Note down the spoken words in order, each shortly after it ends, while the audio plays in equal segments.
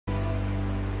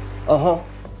Uh-huh.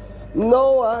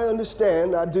 No, I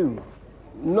understand, I do.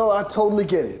 No, I totally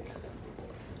get it.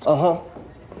 Uh-huh.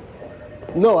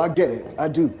 No, I get it, I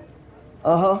do.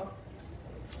 Uh-huh.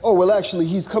 Oh, well, actually,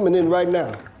 he's coming in right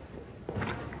now.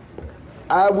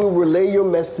 I will relay your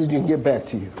message and get back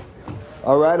to you.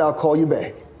 All right, I'll call you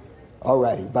back. All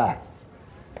righty, bye.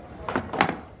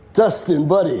 Dustin,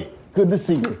 buddy, good to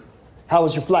see you. How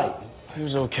was your flight? It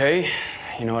was okay.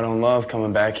 You know I don't love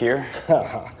coming back here.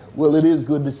 Well, it is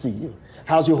good to see you.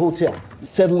 How's your hotel?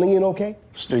 Settling in okay?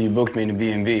 Still, you booked me to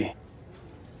B&B.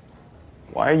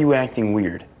 Why are you acting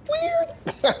weird?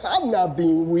 Weird? I'm not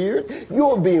being weird.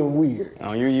 You're being weird.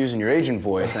 Oh, you're using your agent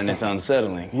voice, and it's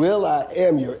unsettling. Well, I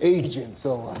am your agent,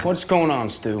 so... What's going on,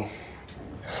 Stu?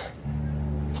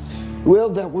 Well,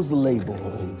 that was the label.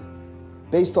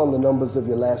 Based on the numbers of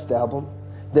your last album,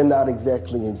 they're not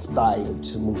exactly inspired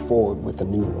to move forward with a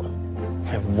new one.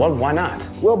 Hey, what? Why not?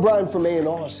 Well, Brian from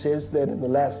A&R says that in the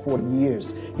last 40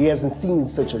 years, he hasn't seen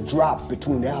such a drop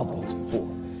between albums before.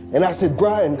 And I said,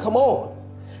 Brian, come on.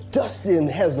 Dustin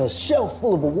has a shelf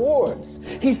full of awards.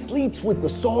 He sleeps with the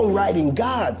songwriting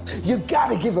gods. You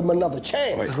gotta give him another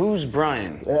chance. Wait, who's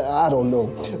Brian? I don't know.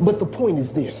 But the point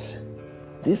is this.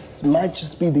 This might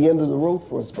just be the end of the road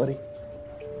for us, buddy.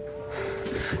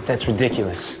 That's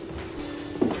ridiculous.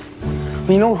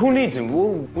 You know, who needs him?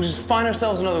 We'll just find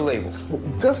ourselves another label.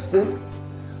 Dustin,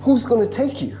 who's gonna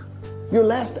take you? Your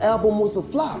last album was a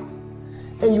flop,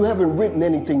 and you haven't written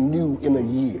anything new in a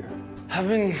year. I've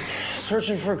been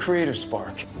searching for a creative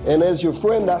spark. And as your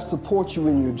friend, I support you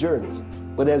in your journey.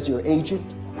 But as your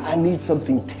agent, I need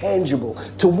something tangible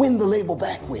to win the label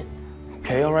back with.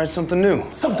 Okay, I'll write something new.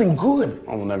 Something good.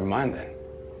 Oh, well, never mind then.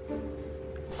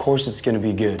 Of course it's gonna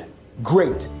be good.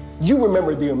 Great. You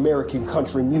remember the American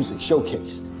Country Music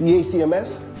Showcase, the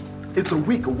ACMS? It's a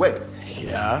week away.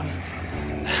 Yeah,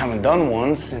 haven't done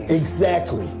one since...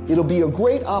 Exactly. It'll be a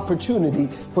great opportunity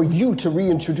for you to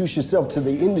reintroduce yourself to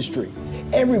the industry.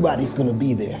 Everybody's gonna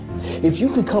be there. If you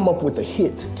could come up with a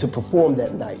hit to perform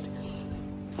that night,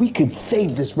 we could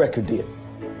save this record deal.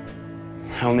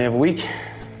 I only have a week.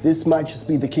 This might just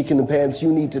be the kick in the pants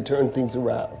you need to turn things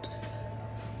around.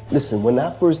 Listen, when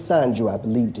I first signed you, I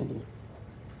believed in you.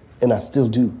 And I still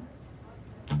do.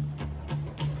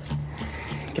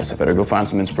 Guess I better go find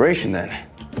some inspiration then.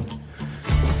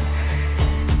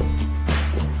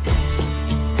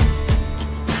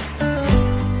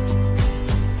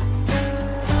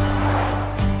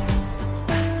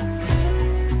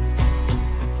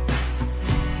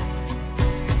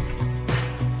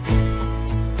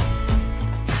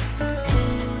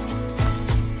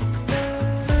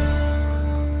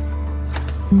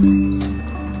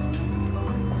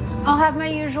 I'll have my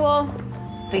usual.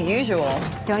 The usual?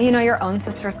 Don't you know your own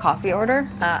sister's coffee order?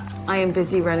 I am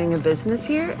busy running a business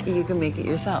here. You can make it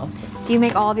yourself. Do you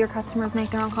make all of your customers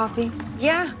make their own coffee?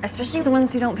 Yeah, especially the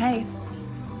ones who don't pay.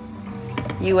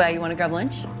 You want to grab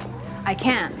lunch? I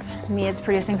can't. Mia's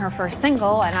producing her first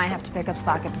single, and I have to pick up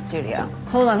slack at the studio.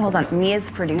 Hold on. Mia's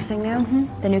producing now?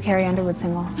 The new Carrie Underwood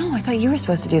single. No, I thought you were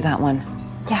supposed to do that one.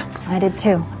 Yeah, I did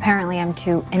too. Apparently, I'm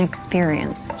too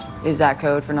inexperienced. Is that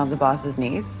code for not the boss's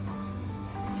niece?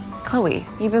 Chloe,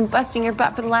 you've been busting your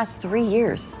butt for the last 3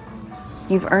 years.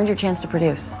 You've earned your chance to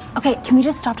produce. Okay, can we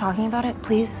just stop talking about it,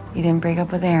 please? You didn't break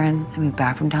up with Aaron and moved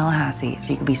back from Tallahassee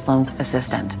so you could be Sloane's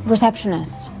assistant.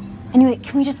 Receptionist. Anyway,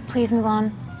 can we just please move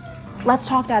on? Let's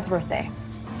talk Dad's birthday,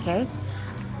 okay?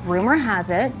 Rumor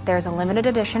has it there's a limited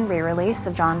edition re-release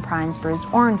of John Prine's Bruised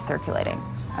Orange circulating.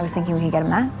 I was thinking we could get him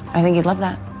that. I think you'd love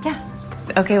that. Yeah.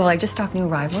 Okay, well, I just stocked new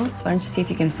arrivals. Why don't you see if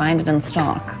you can find it in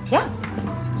stock? Yeah.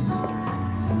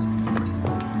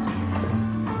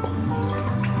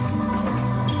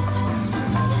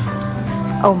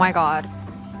 Oh my God.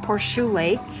 Horseshoe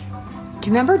Lake. Do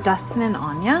you remember Dustin and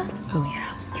Anya? Oh,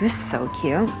 yeah. He was so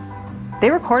cute. They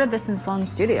recorded this in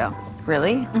Sloane's studio.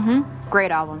 Really? Mm-hmm.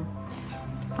 Great album.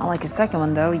 Not like his second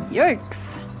one, though.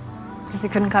 Yikes. Guess he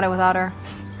couldn't cut it without her.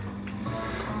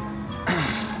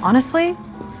 Honestly,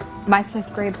 my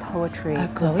 5th grade poetry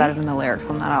is better than the lyrics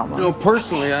on that album. You know,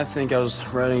 personally, I think I was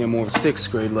writing at more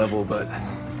 6th grade level, but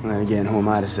then again, who am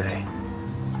I to say?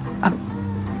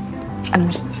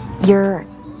 You're...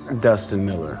 Dustin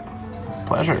Miller.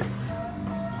 Pleasure.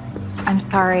 I'm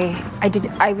sorry.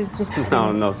 I was just...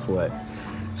 No sweat.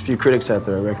 There's a few critics out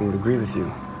there I reckon would agree with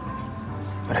you.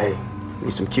 But hey, at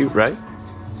least I'm cute, right?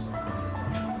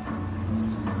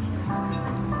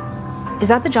 Is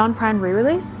that the John Prine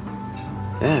re-release?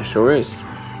 Yeah, sure is.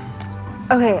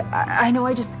 Okay, I know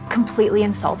I just completely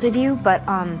insulted you, but,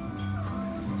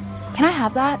 can I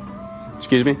have that?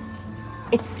 Excuse me?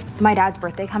 It's my dad's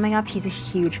birthday coming up. He's a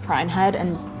huge Prine head,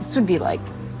 and this would be like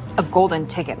a golden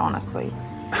ticket, honestly.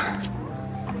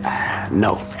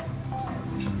 No.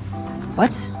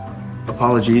 What?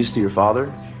 Apologies to your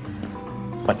father,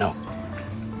 but no.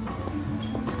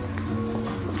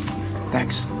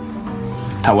 Thanks.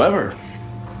 However,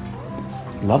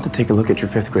 I'd love to take a look at your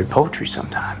 5th grade poetry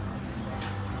sometime.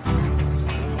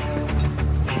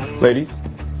 Ladies?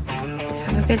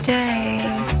 Have a good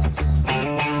day.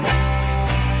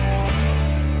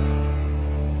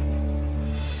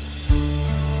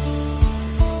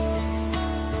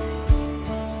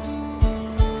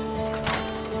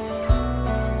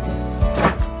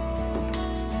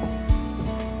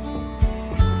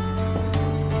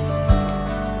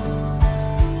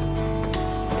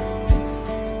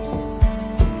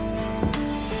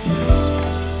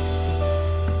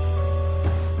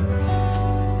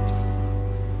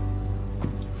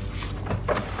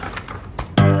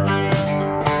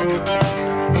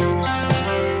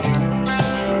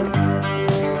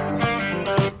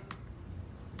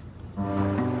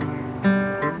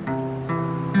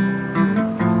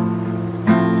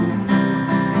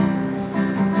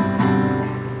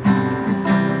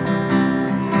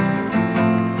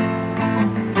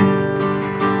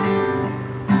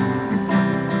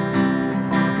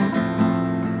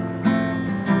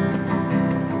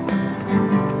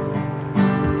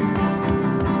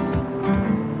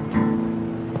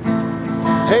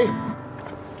 Hey.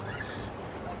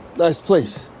 Nice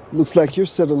place. Looks like you're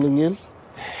settling in.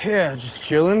 Yeah, just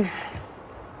chilling.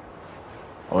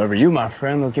 However, you, my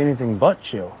friend, look anything but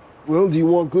chill. Well, do you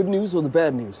want good news or the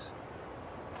bad news?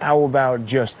 How about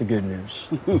just the good news?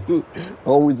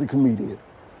 Always a comedian.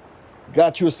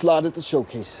 Got you a slot at the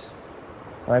showcase.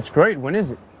 Well, that's great. When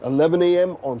is it? 11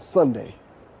 a.m. on Sunday.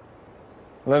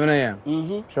 11 a.m.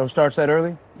 Mm-hmm. Show starts that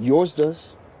early? Yours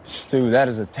does. Stu, that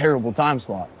is a terrible time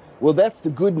slot. Well, that's the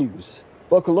good news.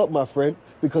 Buckle up, my friend,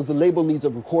 because the label needs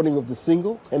a recording of the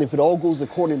single, and if it all goes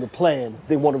according to plan,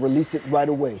 they want to release it right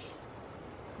away.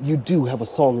 You do have a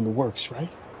song in the works,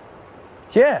 right?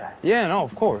 Yeah, no,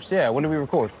 of course. Yeah, when do we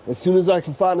record? As soon as I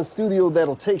can find a studio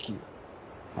that'll take you.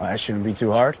 Well, that shouldn't be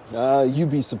too hard. You'd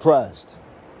be surprised.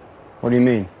 What do you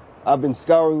mean? I've been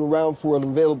scouring around for an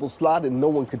available slot and no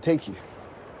one could take you.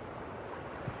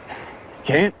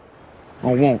 Can't?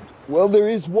 Or won't? Well, there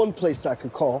is one place I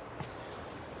could call,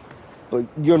 but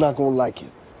you're not gonna like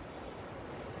it.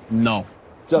 No.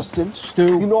 Dustin?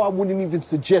 Stu? You know I wouldn't even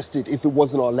suggest it if it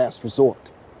wasn't our last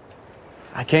resort.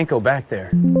 I can't go back there.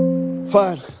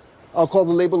 Fine. I'll call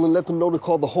the label and let them know to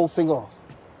call the whole thing off.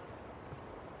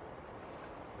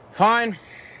 Fine.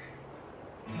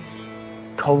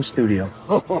 Co-studio.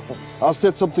 I'll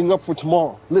set something up for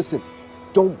tomorrow. Listen,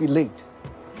 don't be late.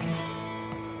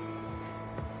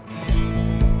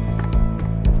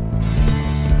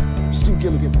 Stu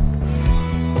Gilligan.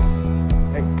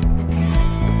 Hey.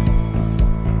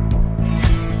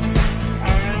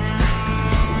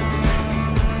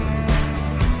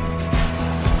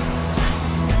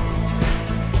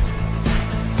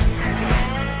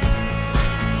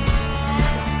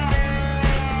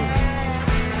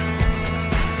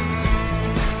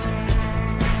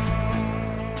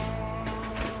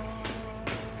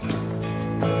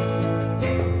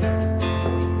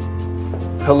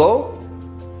 Hello?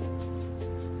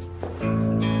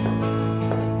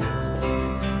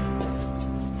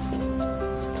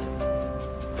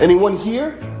 Anyone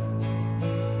here?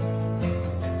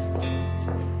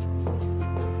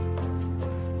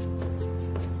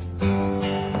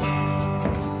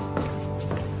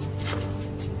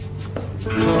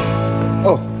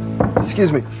 Oh,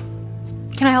 excuse me.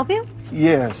 Can I help you?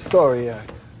 Yeah, sorry.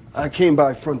 I came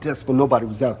by front desk, but nobody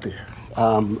was out there.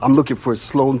 I'm looking for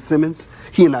Sloan Simmons.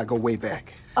 He and I go way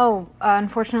back. Oh,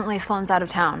 unfortunately, Sloan's out of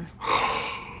town.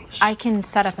 I can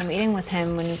set up a meeting with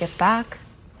him when he gets back.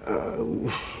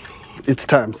 It's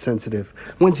time sensitive.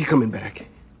 When's he coming back?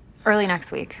 Early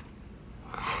next week.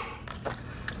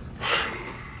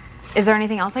 Is there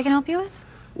anything else I can help you with?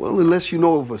 Well, unless you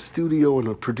know of a studio and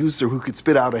a producer who could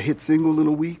spit out a hit single in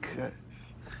a week.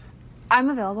 I'm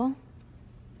available.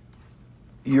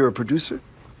 You're a producer?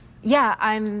 Yeah,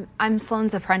 I'm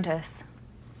Sloan's apprentice.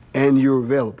 And you're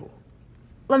available?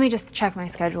 Let me just check my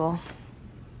schedule.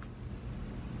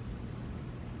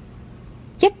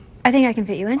 Yep, I think I can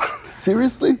fit you in.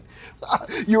 Seriously?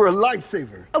 You're a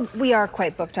lifesaver. Oh, we are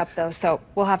quite booked up, though, so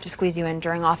we'll have to squeeze you in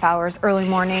during off hours, early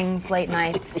mornings, late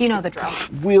nights. You know the drill.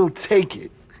 We'll take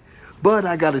it. But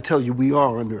I gotta tell you, we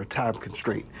are under a time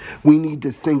constraint. We need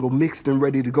this single mixed and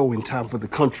ready to go in time for the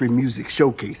country music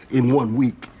showcase in 1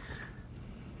 week.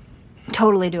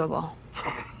 Totally doable.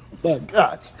 My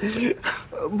gosh.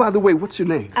 By the way, what's your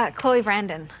name? Chloe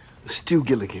Brandon. Stu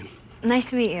Gilligan. Nice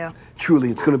to meet you. Truly,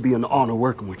 it's going to be an honor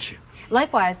working with you.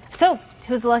 Likewise. So,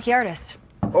 who's the lucky artist?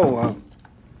 Oh,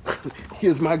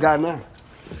 here's my guy now.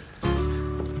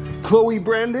 Chloe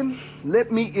Brandon,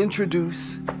 let me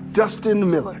introduce Dustin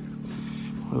Miller.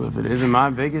 Well, if it isn't my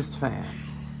biggest fan.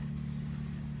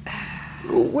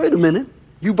 Wait a minute.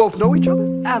 You both know each other?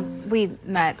 We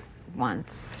met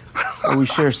once. Well, we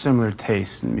share similar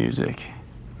tastes in music.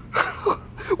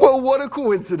 Well, what a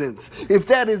coincidence. If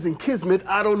that isn't kismet,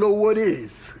 I don't know what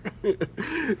is.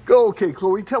 Go, okay,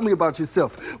 Chloe, tell me about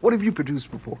yourself. What have you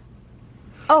produced before?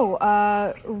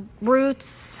 Oh,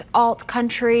 roots, alt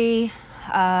country,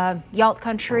 yacht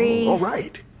country. All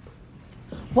right.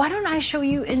 Why don't I show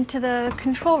you into the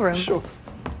control room? Sure.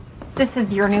 This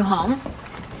is your new home.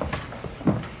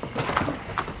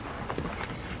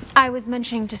 I was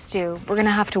mentioning to Stu, we're gonna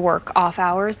have to work off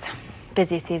hours.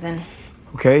 Busy season.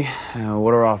 Okay,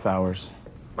 what are off hours?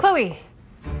 Chloe,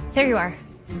 there you are.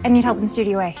 I need help in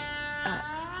Studio A.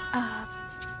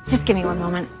 Just give me one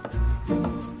moment.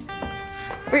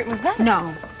 Wait, was that?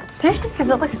 No. Seriously? Because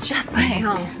it looks just like.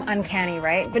 No, uncanny,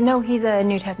 right? But no, he's a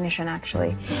new technician,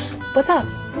 actually. What's up?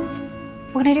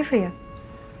 What can I do for you?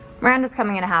 Miranda's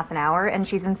coming in a half an hour, and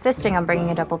she's insisting on bringing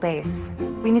a double bass.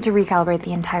 We need to recalibrate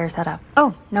the entire setup.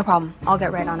 Oh, no problem. I'll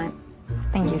get right on it.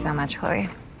 Thank you so much, Chloe.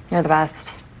 You're the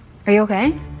best. Are you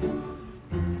okay?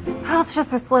 Well, it's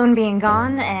just with Sloan being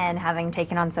gone and having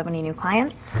taken on so many new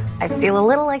clients, I feel a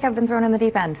little like I've been thrown in the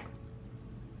deep end.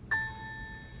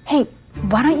 Hey,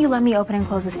 why don't you let me open and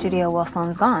close the studio while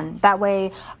Sloan's gone? That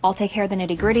way, I'll take care of the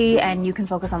nitty-gritty and you can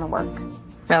focus on the work.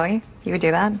 Really? You would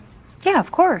do that? Yeah, of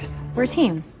course. We're a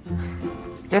team.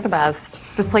 You're the best.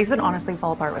 This place would honestly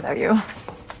fall apart without you.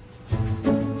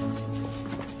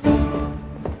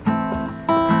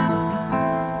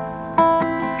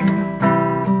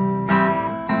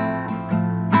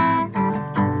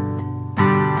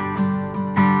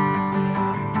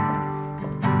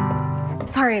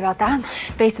 Sorry about that.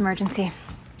 Base emergency.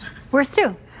 Where's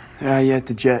Stu? Yeah, at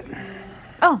the jet.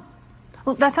 Oh,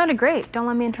 well, that sounded great. Don't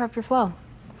let me interrupt your flow.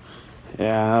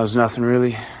 Yeah, that was nothing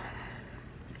really.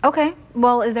 Okay,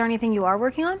 well, is there anything you are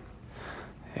working on?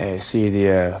 Hey, see,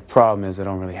 the problem is I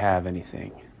don't really have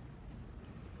anything.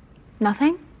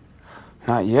 Nothing?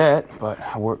 Not yet, but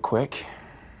I work quick.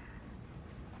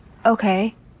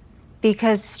 Okay,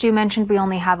 because Stu mentioned we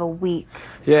only have a week.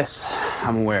 Yes,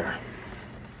 I'm aware.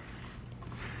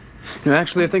 You know,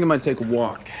 actually, I think I might take a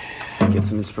walk, get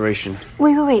some inspiration.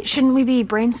 Wait. Shouldn't we be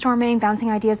brainstorming,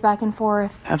 bouncing ideas back and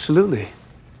forth? Absolutely.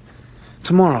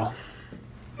 Tomorrow.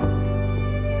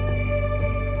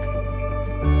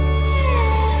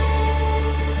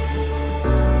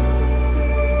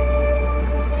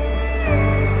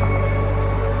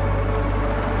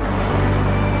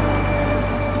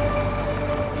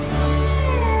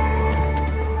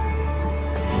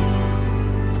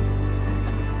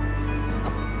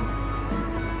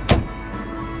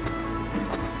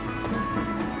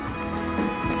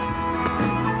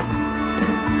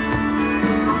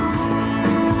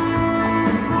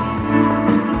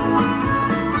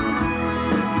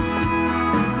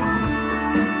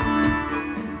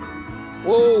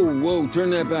 Whoa, turn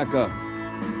that back up.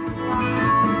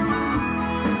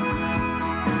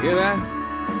 Hear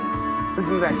that?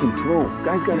 Listen to that control.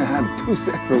 Guy's gotta have 2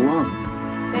 sets of lungs.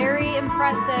 Very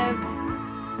impressive.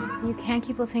 You can't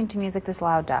keep listening to music this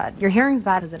loud, Dad. Your hearing's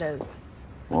bad as it is.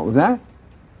 What was that?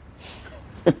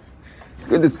 It's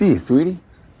good to see you, sweetie.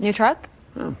 New truck?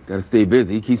 Oh, gotta stay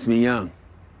busy. Keeps me young.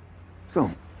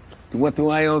 So, to what do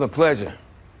I owe the pleasure?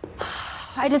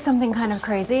 I did something kind of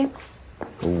crazy.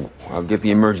 Oh, I'll get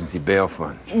the emergency bail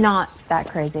fund. Not that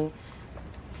crazy.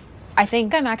 I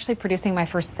think I'm actually producing my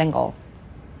first single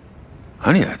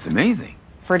Honey, that's amazing.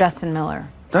 for Dustin Miller.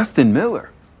 Dustin Miller.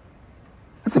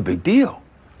 That's a big deal.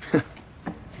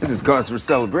 This is cause for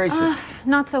celebration.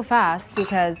 Not so fast,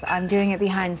 because I'm doing it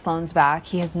behind Sloan's back.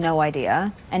 He has no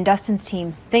idea. And Dustin's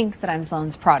team thinks that I'm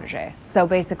Sloan's protege. So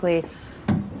basically,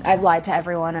 I've lied to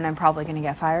everyone and I'm probably gonna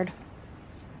get fired.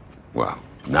 Well,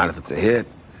 not if it's a hit.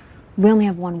 We only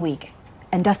have 1 week,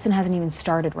 and Dustin hasn't even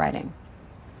started writing.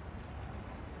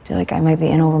 I feel like I might be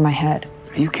in over my head.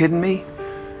 Are you kidding me?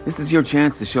 This is your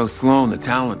chance to show Sloan the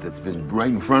talent that's been right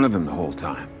in front of him the whole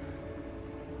time.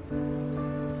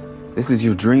 This is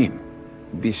your dream.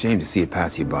 You'd be ashamed to see it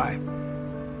pass you by.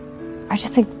 I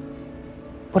just think,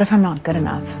 what if I'm not good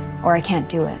enough, or I can't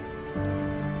do it?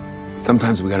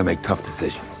 Sometimes we gotta make tough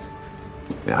decisions.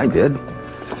 Yeah, I did.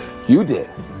 You did.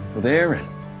 With Aaron.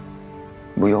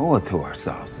 We owe it to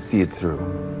ourselves to see it through.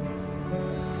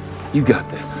 You got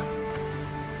this.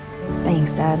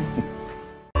 Thanks, Dad.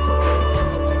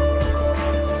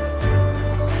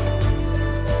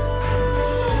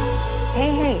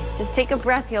 Hey, just take a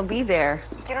breath, you'll be there.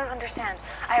 You don't understand.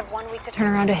 I have 1 week to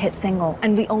turn around a hit single,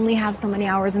 and we only have so many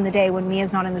hours in the day when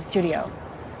Mia's not in the studio.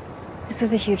 This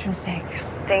was a huge mistake.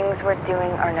 Things we're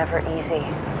doing are never easy.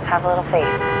 Have a little faith.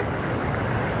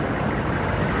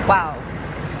 Wow.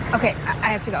 Okay,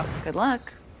 I have to go. Good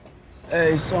luck.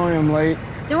 Hey, sorry I'm late.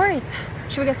 No worries.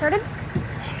 Should we get started?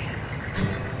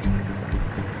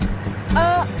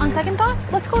 On second thought,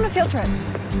 let's go on a field trip.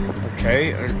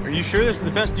 Okay, are you sure this is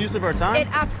the best use of our time? It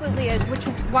absolutely is, which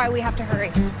is why we have to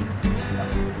hurry. So,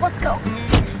 let's go.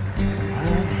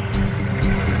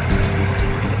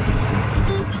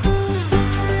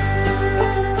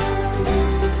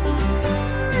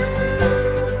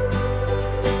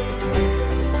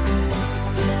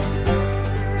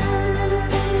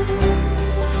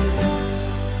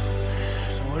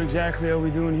 So what exactly are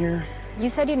we doing here? You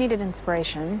said you needed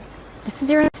inspiration. This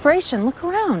is your inspiration. Look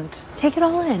around. Take it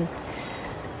all in.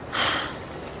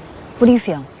 What do you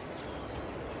feel?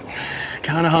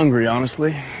 Kind of hungry,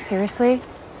 honestly. Seriously?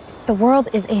 The world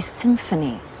is a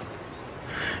symphony.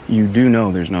 You do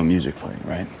know there's no music playing,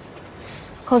 right?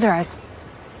 Close your eyes.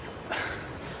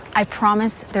 I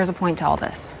promise there's a point to all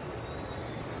this.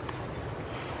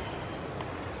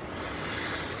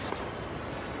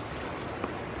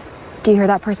 Do you hear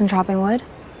that person chopping wood?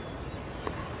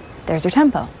 There's your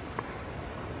tempo.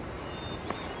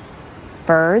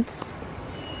 Birds,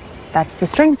 that's the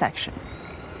string section.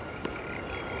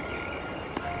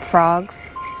 Frogs,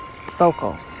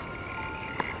 vocals.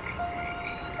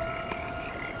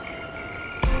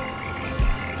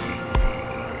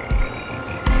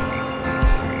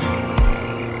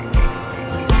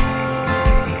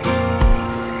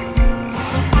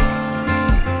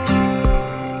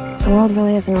 The world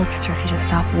really is an orchestra if you just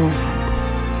stop and listen.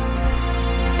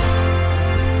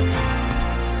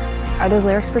 Are those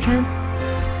lyrics perchance?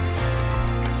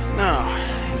 No,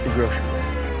 it's a grocery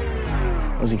list.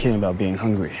 I wasn't kidding about being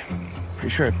hungry. Pretty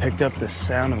sure I picked up the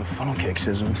sound of a funnel cake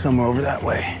sizzling somewhere over that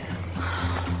way.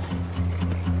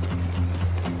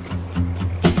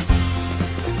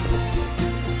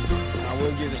 I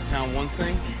will give this town one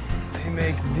thing. They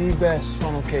make the best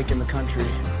funnel cake in the country.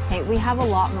 Hey, we have a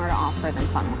lot more to offer than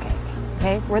funnel cake,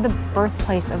 okay? We're the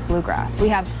birthplace of bluegrass. We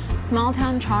have small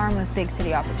town charm with big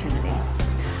city opportunity.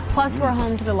 Plus, we're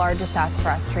home to the largest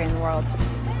sassafras tree in the world.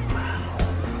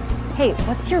 Hey,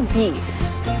 what's your beef?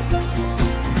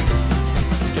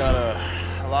 It's got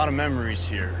a lot of memories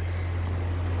here.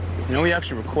 You know, we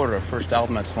actually recorded our first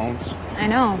album at Sloan's. I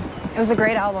know. It was a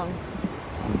great album.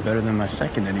 Better than my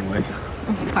second, anyway.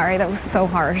 I'm sorry, that was so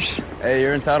harsh. Hey,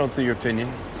 you're entitled to your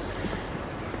opinion.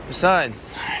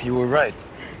 Besides, you were right.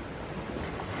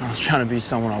 I was trying to be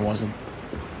someone I wasn't.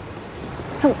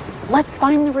 So, let's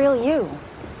find the real you.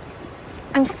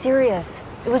 I'm serious.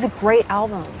 It was a great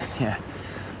album. Yeah,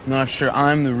 I'm not sure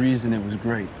I'm the reason it was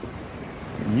great.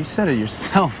 You said it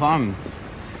yourself, I'm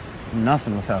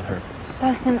nothing without her.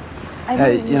 Dustin, I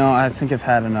Hey, don't... you know, I think I've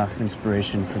had enough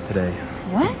inspiration for today.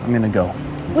 What? I'm gonna go.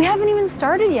 We haven't even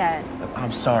started yet.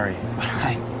 I'm sorry, but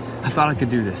I thought I could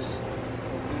do this.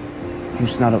 I'm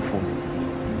just not up for it.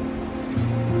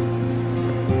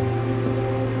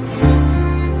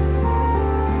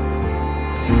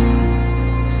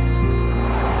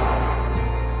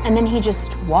 And then he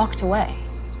just walked away.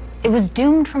 It was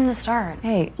doomed from the start.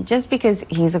 Hey, just because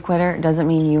he's a quitter doesn't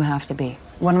mean you have to be.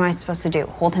 What am I supposed to do?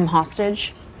 Hold him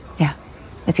hostage? Yeah,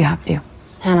 if you have to.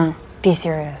 Hannah, be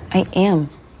serious. I am.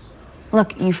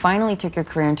 Look, you finally took your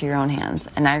career into your own hands,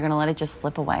 and now you're gonna let it just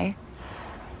slip away?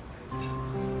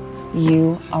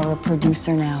 You are a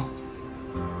producer now.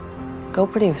 Go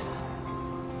produce.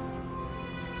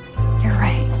 You're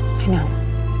right. I know.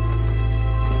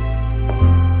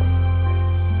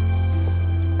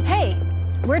 Hey,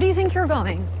 where do you think you're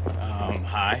going?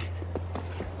 Hi.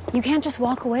 You can't just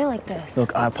walk away like this.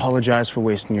 Look, I apologize for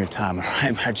wasting your time, all right?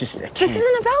 I can't. This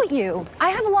isn't about you. I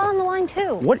have a lot on the line,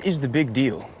 too. What is the big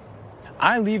deal?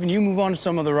 I leave and you move on to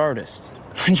some other artist.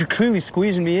 And you're clearly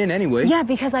squeezing me in anyway. Yeah,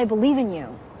 because I believe in you.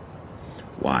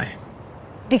 Why?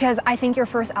 Because I think your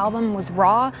first album was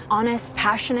raw, honest,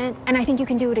 passionate, and I think you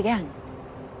can do it again.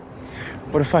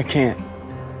 What if I can't?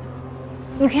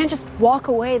 You can't just walk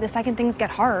away the second things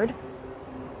get hard.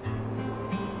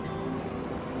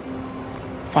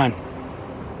 Fine.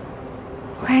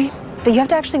 Okay? But you have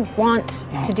to actually want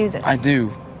to do this. I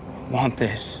do want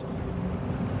this.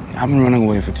 I've been running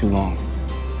away for too long.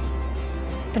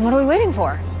 Then what are we waiting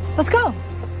for? Let's go.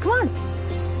 Come on.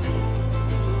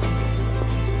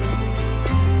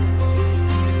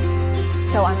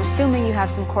 So I'm assuming you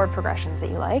have some chord progressions that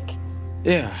you like.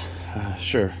 Yeah,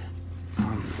 sure.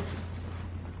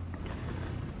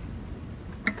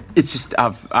 It's just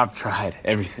I've tried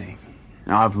everything.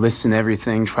 You know, I've listened to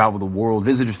everything, traveled the world,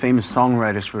 visited famous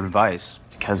songwriters for advice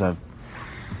because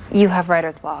You have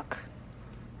writer's block.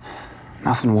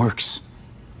 nothing works.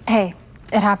 Hey,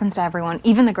 it happens to everyone,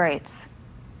 even the greats.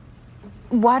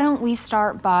 Why don't we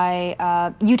start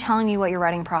by you telling me what your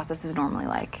writing process is normally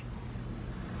like?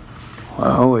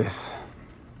 Well,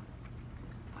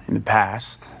 in the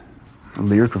past, a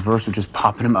lyric or verse would just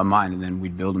pop into my mind, and then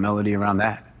we'd build a melody around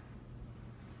that.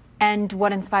 And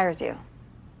what inspires you?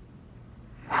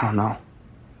 I don't know.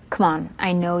 Come on,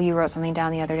 I know you wrote something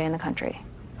down the other day in the country.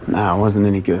 Nah, it wasn't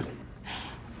any good.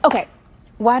 Okay,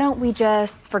 why don't we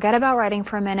just forget about writing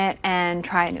for a minute and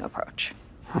try a new approach?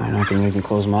 You're not gonna make me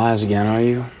close my eyes again, are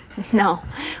you? No,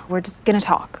 we're just gonna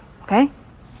talk, okay?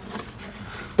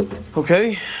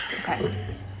 Okay. Okay.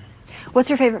 What's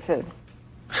your favorite food?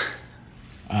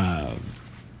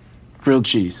 Grilled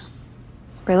cheese.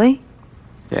 Really?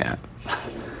 Yeah.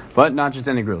 But not just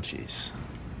any grilled cheese.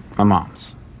 My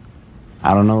mom's.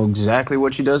 I don't know exactly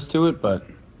what she does to it, but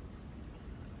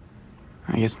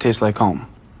I guess it tastes like home.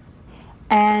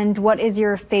 And what is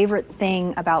your favorite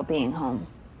thing about being home?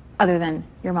 Other than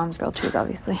your mom's grilled cheese,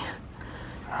 obviously.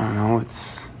 I don't know,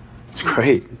 it's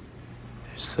great.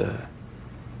 There's a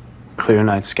clear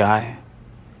night sky.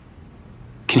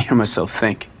 I can hear myself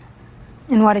think.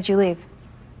 And why did you leave?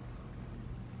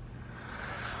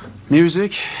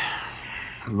 Music,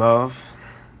 love,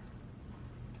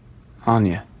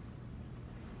 Anya.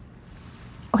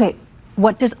 Okay,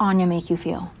 what does Anya make you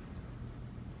feel?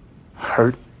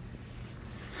 Hurt,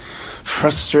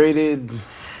 frustrated,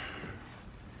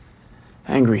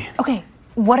 angry. Okay,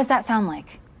 what does that sound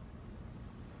like?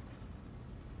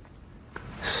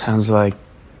 Sounds like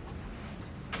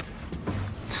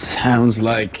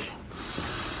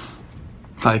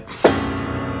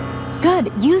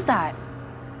Good, use that.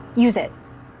 Use it.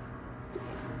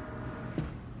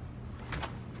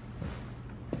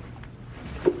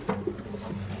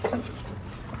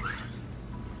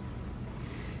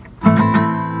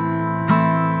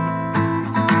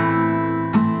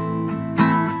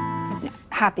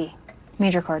 Happy,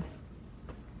 major chord.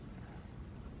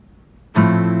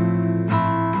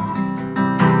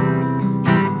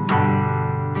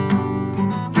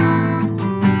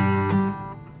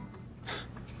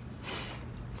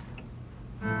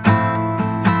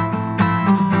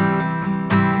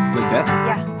 like that.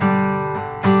 Yeah.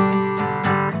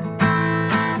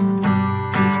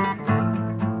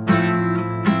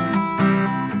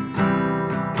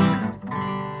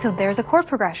 So there's a chord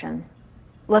progression.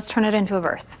 Let's turn it into a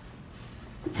verse.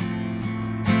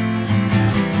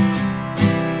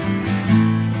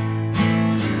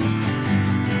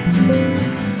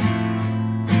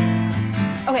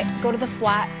 Okay, go to the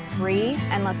flat 3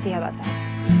 and let's see how that sounds.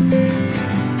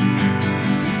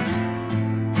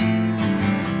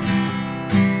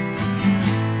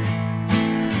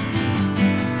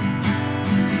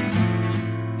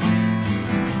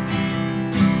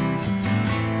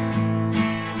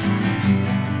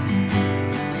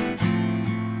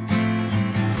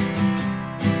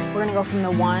 We're gonna go from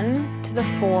the 1 to the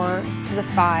 4 to the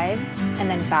 5 and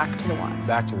then back to the 1.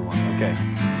 Back to the 1, okay.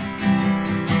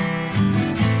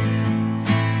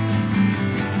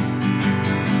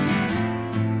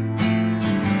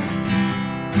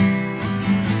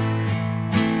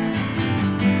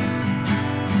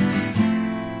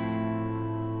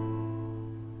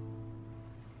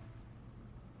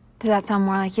 Does that sound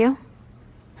more like you?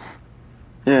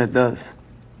 Yeah, it does.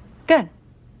 Good.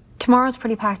 Tomorrow's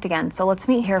pretty packed again, so let's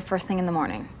meet here first thing in the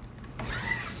morning.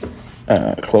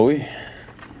 Chloe,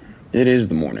 it is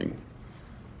the morning.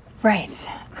 Right.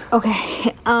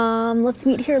 Okay. Let's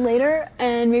meet here later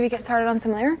and maybe get started on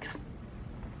some lyrics.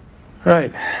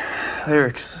 Right.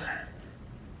 Lyrics.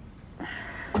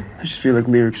 I just feel like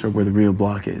lyrics are where the real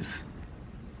block is.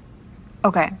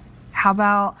 Okay. How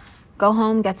about go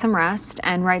home, get some rest,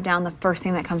 and write down the first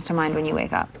thing that comes to mind when you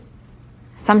wake up.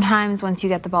 Sometimes once you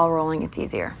get the ball rolling, it's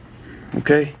easier.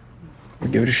 Okay.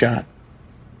 We'll give it a shot.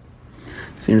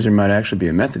 Seems there might actually be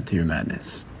a method to your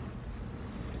madness.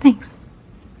 Thanks.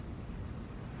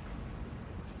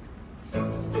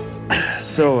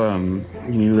 So,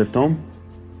 can you lift home?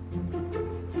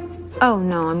 Oh,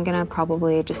 no, I'm gonna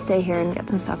probably just stay here and get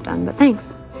some stuff done, but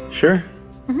thanks. Sure.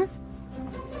 Mm-hmm.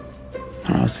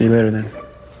 I'll see you later then.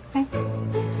 Okay.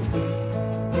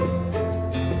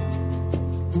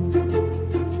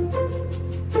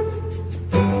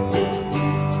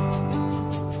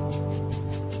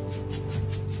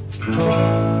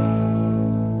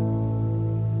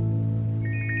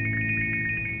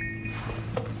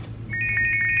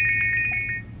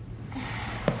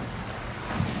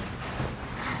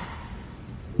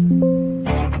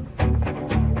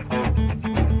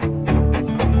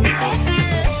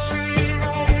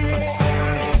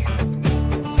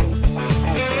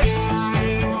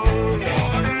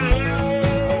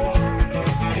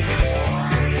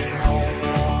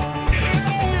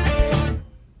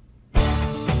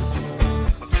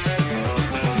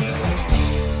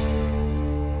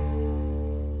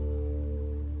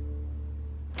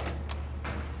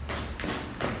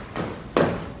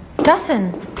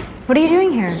 Dustin, what are you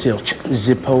doing here? Zilch,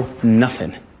 zippo,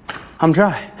 nothing. I'm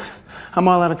dry. I'm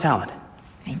all out of talent.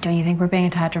 Hey, don't you think we're being a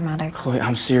tad dramatic? Chloe,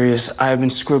 I'm serious. I have been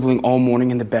scribbling all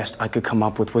morning, and the best I could come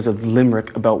up with was a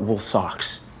limerick about wool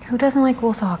socks. Who doesn't like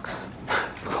wool socks?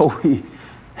 Chloe,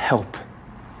 help.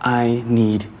 I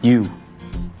need you.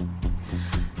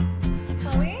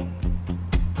 Chloe?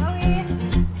 Chloe?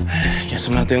 Guess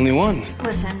I'm not the only one.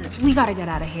 Listen, we gotta get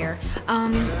out of here.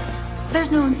 There's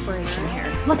no inspiration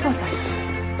here. Let's go outside.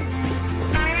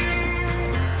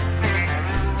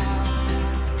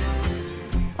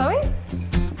 Chloe?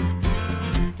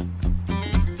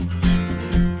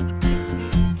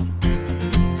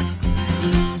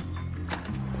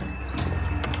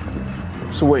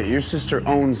 So wait, your sister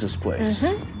owns this place?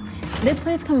 This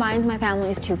place combines my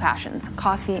family's two passions,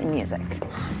 coffee and music.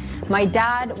 My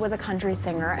dad was a country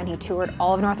singer and he toured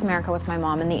all of North America with my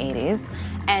mom in the 80s.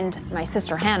 And my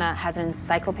sister Hannah has an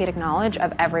encyclopedic knowledge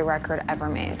of every record ever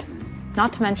made.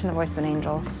 Not to mention the voice of an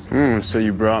angel. So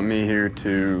you brought me here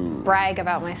to... Brag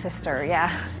about my sister,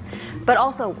 yeah. But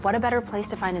also, what a better place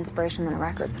to find inspiration than a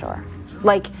record store?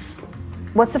 Like,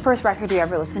 what's the first record you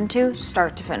ever listened to,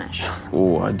 start to finish?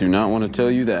 Oh, I do not want to tell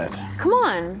you that. Come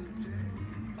on.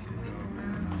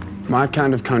 My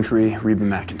Kind of Country, Reba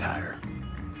McEntire.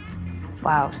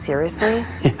 Wow, seriously?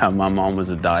 Yeah, my mom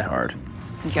was a diehard.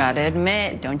 Gotta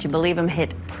admit, don't you believe him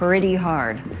hit pretty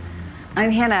hard.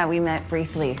 I'm Hannah. We met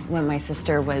briefly when my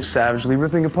sister was... Savagely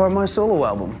ripping apart my solo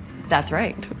album. That's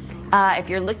right. If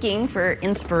you're looking for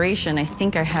inspiration, I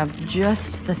think I have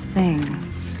just the thing.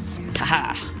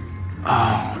 Haha.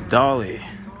 Oh, Dolly.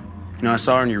 You know, I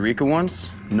saw her in Eureka once.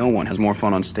 No one has more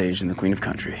fun on stage than the Queen of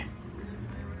Country.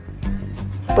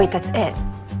 Wait, that's it.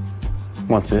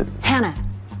 What's it? Hannah,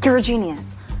 you're a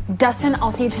genius. Dustin,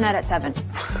 I'll see you tonight at 7.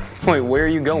 Wait, where are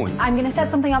you going? I'm gonna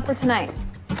set something up for tonight.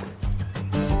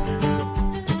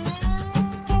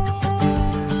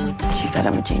 She said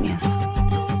I'm a genius.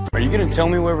 Are you gonna tell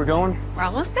me where we're going? We're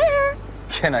almost there.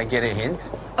 Can I get a hint?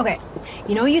 Okay,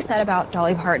 you know what you said about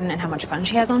Dolly Parton and how much fun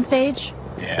she has on stage?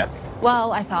 Yeah.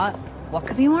 Well, I thought, what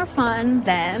could be more fun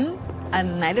than a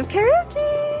night of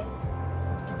karaoke?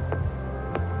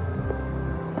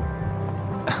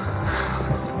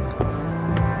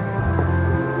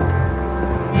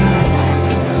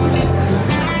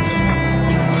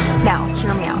 Now,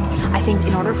 hear me out. I think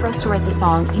in order for us to write the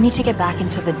song, you need to get back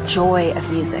into the joy of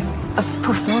music, of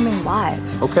performing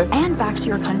live. Okay. And back to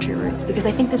your country roots, because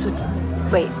I think this would...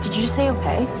 Wait, did you just say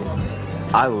okay?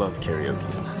 I love karaoke.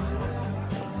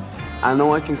 I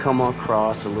know I can come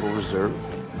across a little reserved,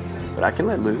 but I can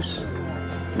let loose.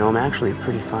 You know, I'm actually a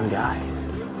pretty fun guy.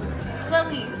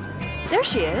 Chloe. There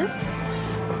she is.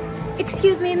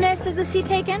 Excuse me, miss, is the seat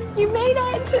taken? You made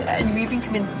it! And you even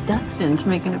convinced Dustin to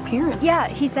make an appearance. Yeah,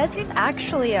 he says he's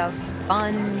actually a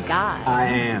fun guy. I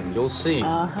am. You'll see.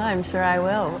 Uh-huh, I'm sure I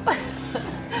will.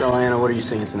 So, Anna, what are you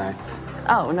singing tonight?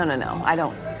 Oh, no. I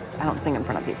don't sing in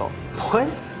front of people. What?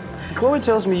 Chloe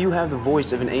tells me you have the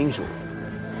voice of an angel.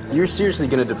 You're seriously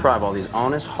gonna deprive all these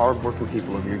honest, hard-working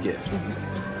people of your gift.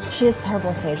 She has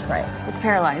terrible stage fright. It's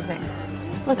paralyzing.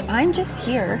 Look, I'm just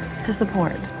here to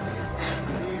support.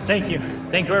 Thank you.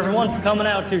 Thank you, everyone, for coming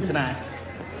out too tonight.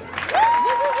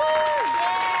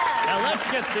 Now let's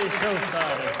get this show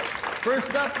started.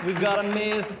 First up, we've got a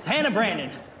Miss Hannah Brandon.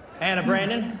 Hannah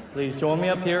Brandon, please join me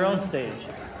up here on stage.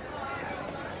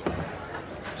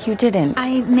 You didn't.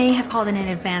 I may have called in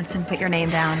advance and put your name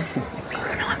down.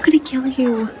 No, I'm gonna kill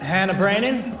you. Hannah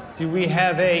Brandon, do we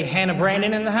have a Hannah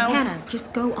Brandon in the house? Hannah,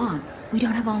 just go on. We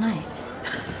don't have all night.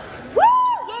 Woo!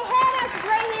 Yay, Hannah, she's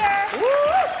right here. Woo!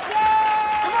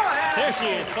 Yay! There she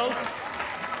is, folks.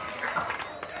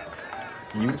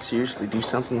 You would seriously do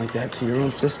something like that to your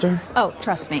own sister? Oh,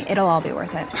 trust me, it'll all be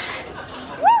worth it.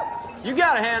 You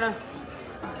got it, Hannah.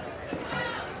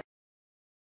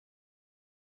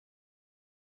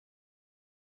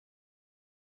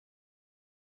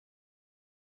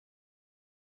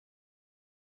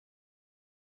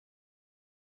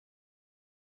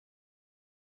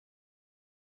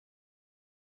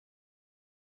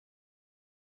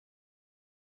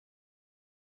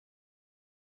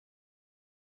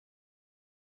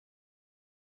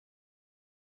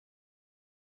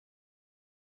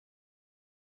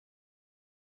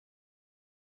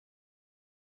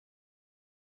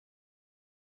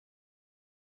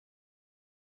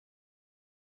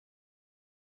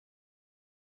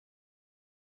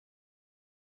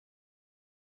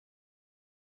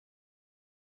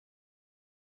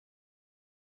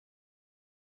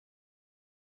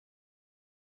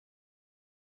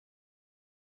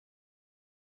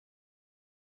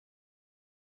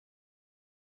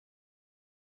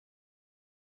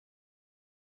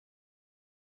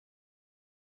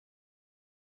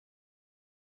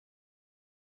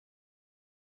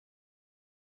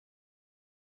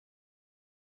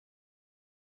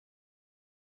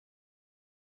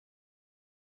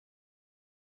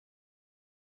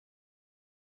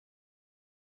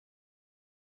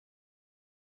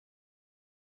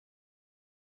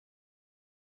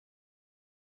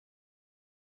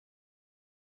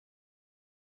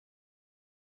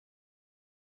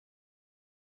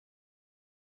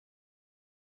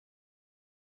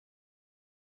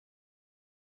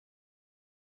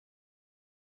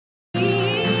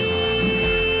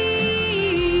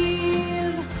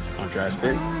 dry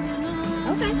spin.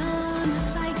 Okay.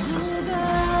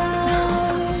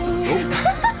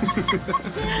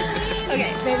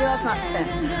 Okay, maybe let's not spin.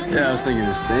 Yeah, I was thinking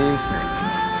the same thing.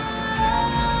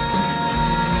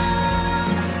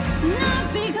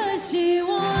 Not because she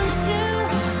wants to,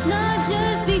 not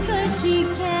just because she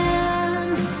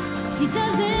can. She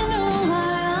doesn't know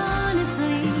why,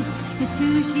 honestly. It's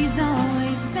who she's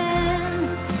always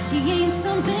been. She ain't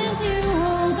something to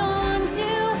hold on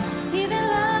to. Even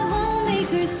love won't make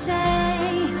her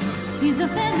stay. She's a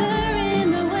feather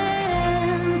in the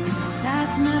wind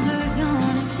that's never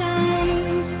gonna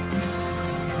change.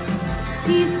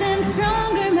 She sends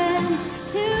stronger men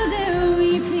to their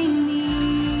weeping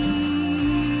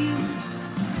knees.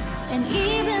 And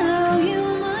even though you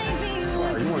might be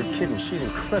Wow, you weren't kidding. She's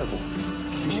incredible.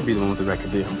 She should be the one with the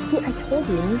record deal. See, I told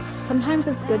you, sometimes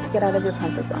it's good to get out of your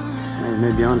comfort zone. Hey,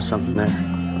 maybe onto something there.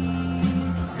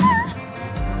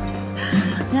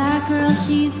 that girl,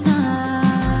 she's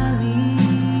gonna leave.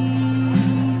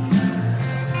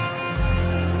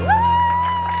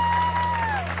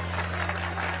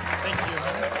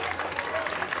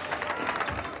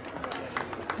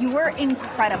 You were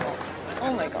incredible.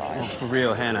 Oh my god. For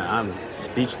real, Hannah, I'm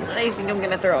speechless. I think I'm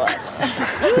gonna throw up.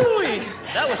 Ooh,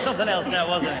 that was something else now,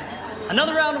 wasn't it?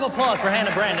 Another round of applause for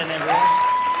Hannah Brandon, everyone.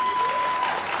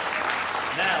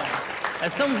 Now,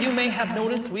 as some of you may have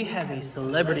noticed, we have a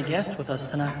celebrity guest with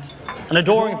us tonight. An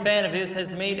adoring fan of his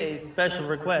has made a special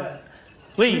request.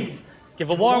 Please give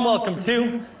a warm welcome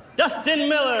to Dustin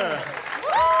Miller.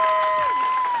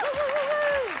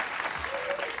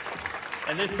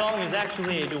 And this song is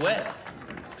actually a duet.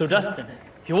 So Dustin,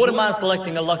 if you wouldn't mind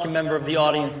selecting a lucky member of the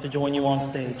audience to join you on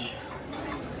stage.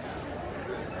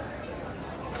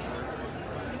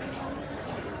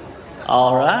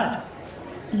 All right.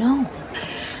 No.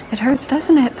 It hurts,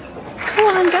 doesn't it? Come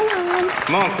on, come on.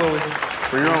 Come on, Chloe.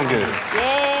 For your own good.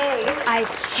 Yay! I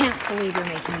can't believe you're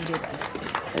making me do this.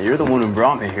 Hey, you're the one who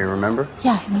brought me here, remember?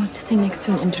 Yeah, I wanted to sing next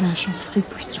to an international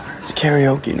superstar. It's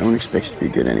karaoke. No one expects to be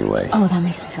good anyway. Oh, that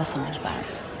makes me feel so much better.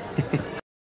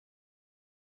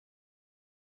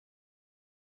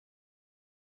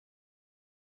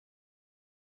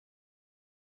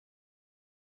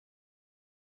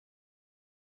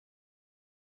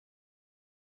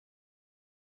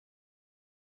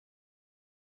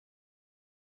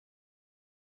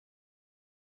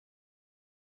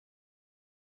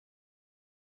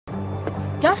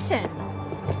 Dustin,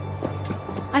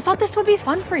 I thought this would be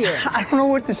fun for you. I don't know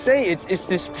what to say. It's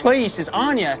this place. It's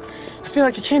Anya. I feel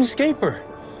like I can't escape her.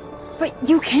 But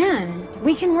you can.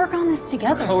 We can work on this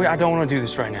together. Chloe, I don't want to do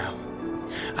this right now.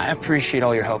 I appreciate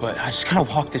all your help, but I just gotta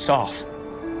walk this off.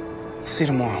 See you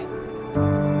tomorrow.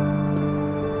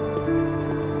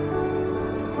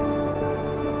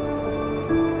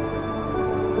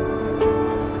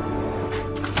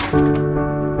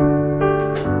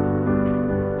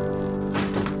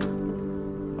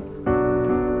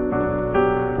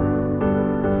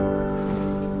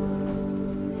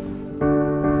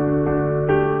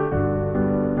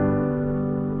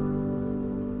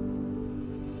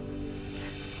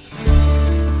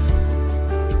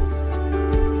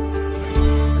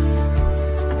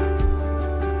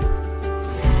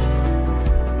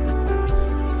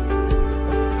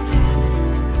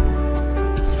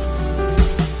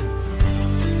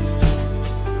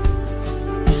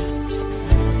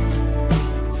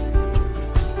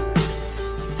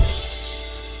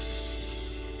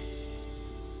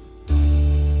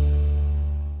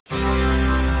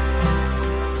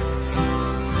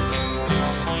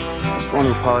 I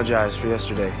want to apologize for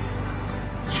yesterday.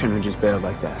 Shouldn't have just bailed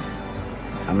like that.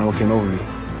 I don't know what came over me.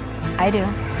 I do.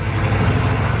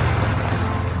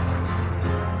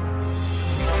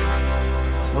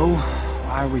 So,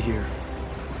 why are we here?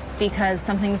 Because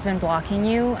something's been blocking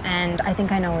you, and I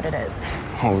think I know what it is.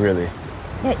 Oh, really?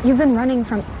 Yeah, you've been running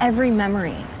from every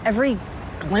memory, every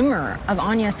glimmer of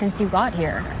Anya since you got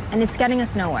here, and it's getting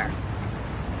us nowhere.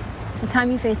 It's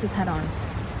time you face this head on.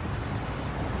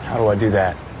 How do I do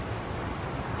that?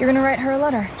 You're gonna write her a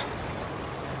letter.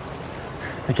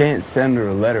 I can't send her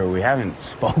a letter. We haven't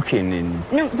spoken in...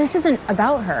 No, this isn't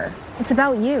about her. It's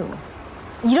about you.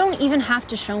 You don't even have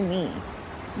to show me.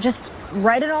 Just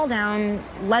write it all down,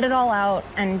 let it all out,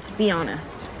 and be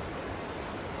honest.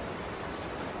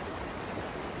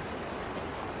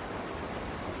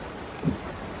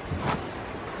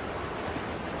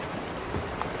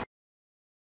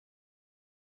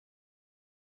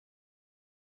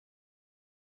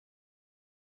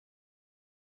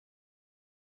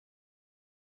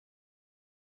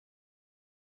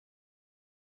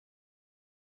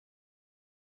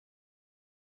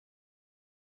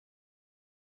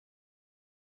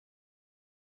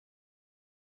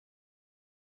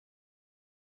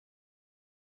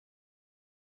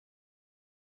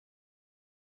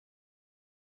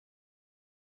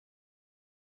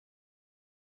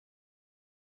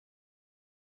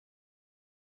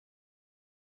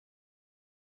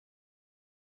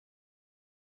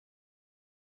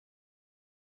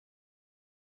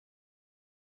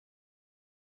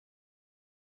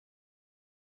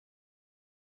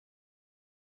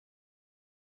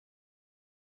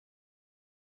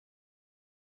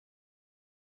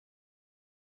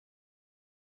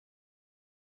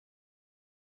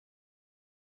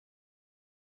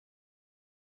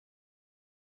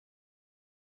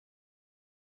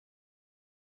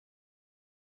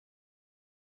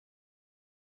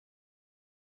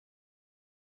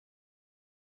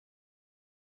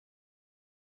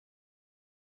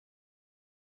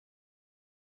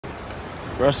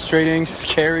 Frustrating,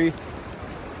 scary,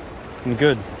 and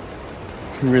good.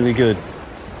 Really good.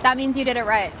 That means you did it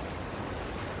right.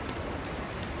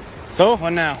 So,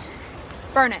 what now?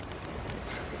 Burn it.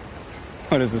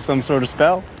 What is this, some sort of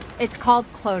spell? It's called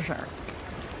closure.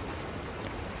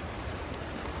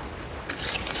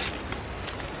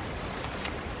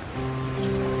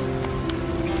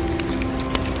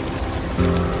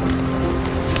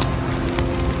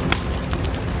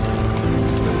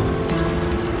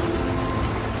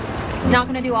 Not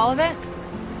gonna do all of it?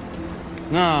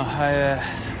 No,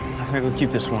 I think we'll keep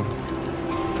this one.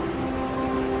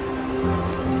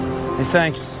 Hey,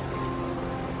 thanks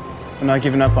for not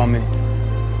giving up on me.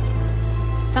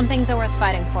 Some things are worth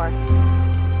fighting for.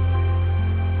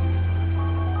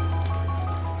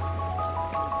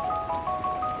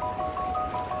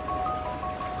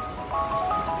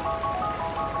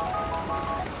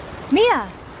 Mia,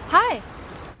 hi.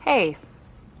 Hey,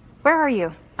 where are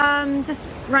you? Just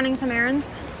running some errands.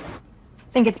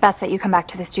 Think it's best that you come back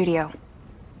to the studio.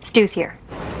 Stu's here.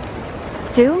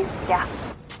 Stu? Yeah.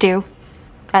 Stu,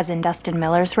 as in Dustin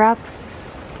Miller's rep.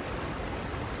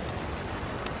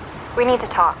 We need to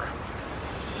talk.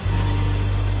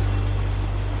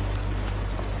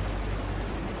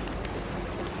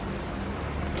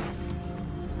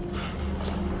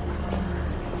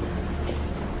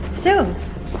 Stu.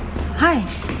 Hi.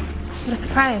 What a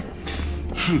surprise.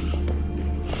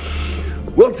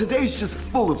 Well, today's just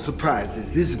full of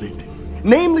surprises, isn't it?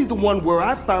 Namely the one where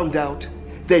I found out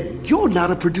that you're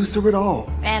not a producer at all.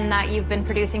 And that you've been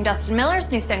producing Dustin Miller's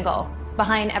new single,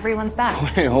 Behind Everyone's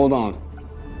Back. Wait, hold on.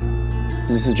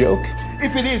 Is this a joke?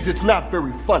 If it is, it's not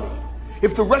very funny.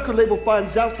 If the record label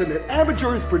finds out that an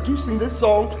amateur is producing this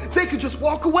song, they could just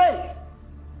walk away.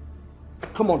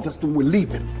 Come on, Dustin, we're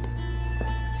leaving.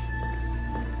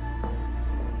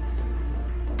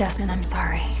 Dustin, I'm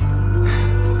sorry.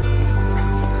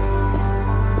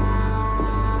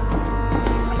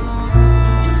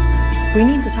 We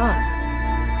need to talk.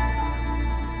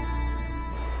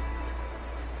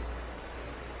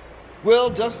 Well,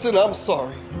 Dustin, I'm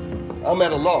sorry. I'm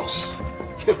at a loss.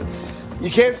 You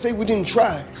can't say we didn't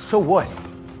try. So what?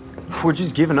 We're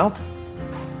just giving up?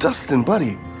 Dustin,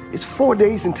 buddy, it's 4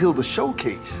 days until the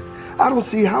showcase. I don't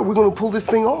see how we're gonna pull this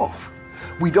thing off.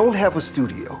 We don't have a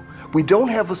studio, we don't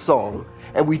have a song,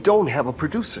 and we don't have a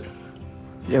producer.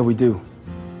 Yeah, we do.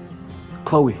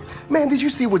 Chloe. Man, did you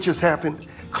see what just happened?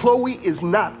 Chloe is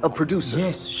not a producer.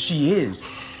 Yes, she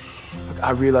is. Look,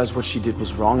 I realized what she did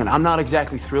was wrong, and I'm not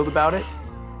exactly thrilled about it.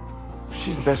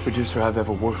 She's the best producer I've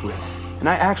ever worked with. And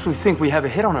I actually think we have a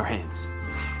hit on our hands.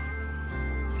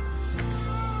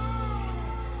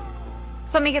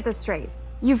 So let me get this straight.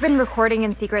 You've been recording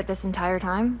in secret this entire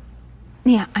time?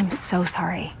 Mia, I'm so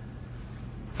sorry.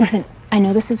 Listen, I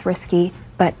know this is risky,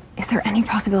 but is there any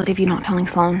possibility of you not telling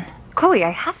Sloan? Chloe, I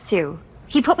have to.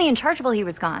 He put me in charge while he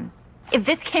was gone. If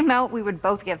this came out, we would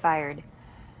both get fired.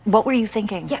 What were you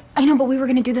thinking? Yeah, I know, but we were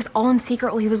gonna do this all in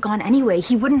secret while he was gone anyway.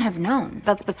 He wouldn't have known.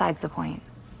 That's besides the point.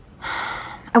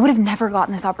 I would have never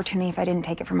gotten this opportunity if I didn't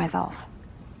take it for myself.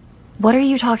 What are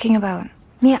you talking about?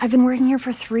 Mia, I've been working here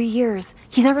for 3 years.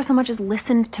 He's never so much as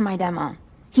listened to my demo.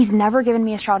 He's never given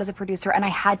me a shot as a producer, and I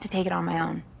had to take it on my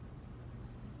own.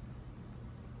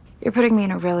 You're putting me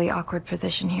in a really awkward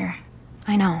position here.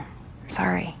 I know. I'm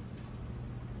sorry.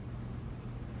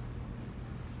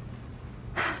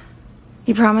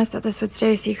 You promised that this would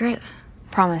stay a secret?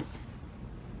 Promise.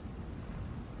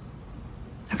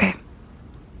 Okay.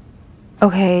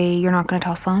 Okay, you're not gonna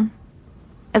tell Sloan?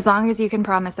 As long as you can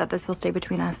promise that this will stay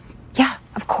between us. Yeah,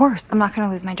 of course. I'm not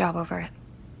gonna lose my job over it.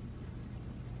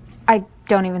 I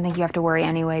don't even think you have to worry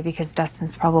anyway, because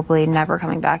Dustin's probably never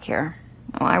coming back here.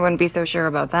 Well, I wouldn't be so sure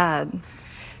about that.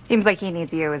 Seems like he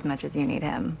needs you as much as you need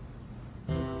him.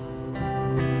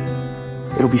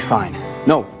 It'll be fine.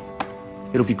 No,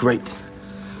 it'll be great.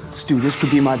 Stu, this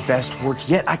could be my best work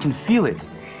yet. I can feel it.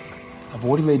 I've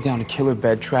already laid down a killer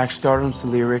bed track, started on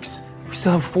some lyrics. We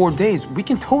still have 4 days. We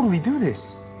can totally do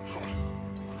this.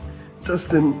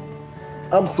 Dustin,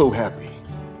 I'm so happy.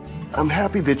 I'm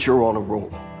happy that you're on a roll.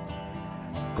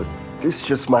 But this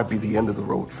just might be the end of the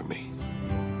road for me.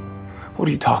 What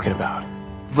are you talking about?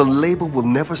 The label will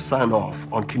never sign off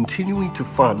on continuing to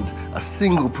fund a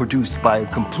single produced by a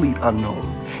complete unknown,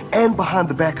 and behind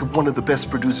the back of one of the best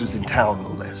producers in town, no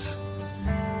less.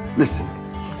 Listen,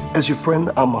 as your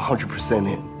friend, I'm 100%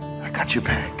 in. I got your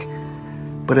back.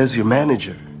 But as your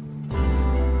manager,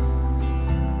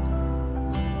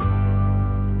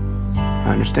 I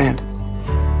understand.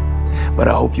 But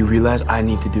I hope you realize I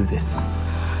need to do this.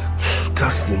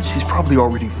 Dustin, she's probably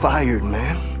already fired,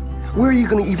 man. Where are you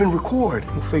gonna even record?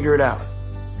 We'll figure it out.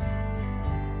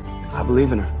 I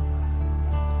believe in her.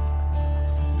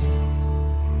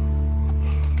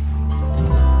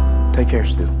 Take care,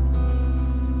 Stu.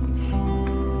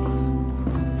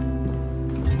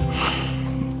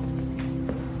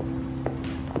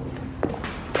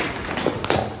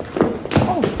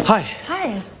 Hi.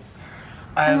 Hi.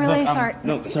 I'm really sorry.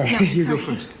 No, sorry. No, You go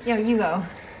sorry. first. Yeah, you go.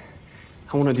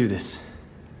 I want to do this.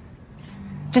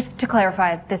 Just to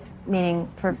clarify, this meeting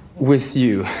for... With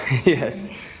you, yes.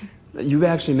 You've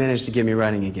actually managed to get me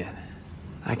writing again.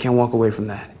 I can't walk away from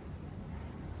that.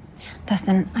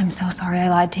 Dustin, I'm so sorry I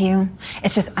lied to you.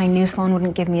 It's just I knew Sloan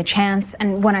wouldn't give me a chance,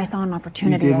 and when I saw an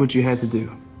opportunity... You did what you had to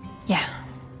do. Yeah.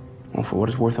 Well, for what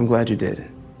it's worth, I'm glad you did.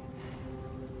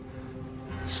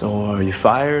 So, are you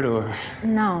fired, or...?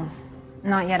 No,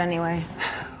 not yet anyway.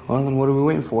 Well, then what are we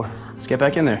waiting for? Let's get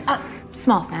back in there.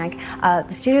 Small snag.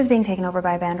 The studio's being taken over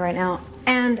by a band right now,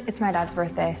 and it's my dad's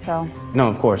birthday, so No,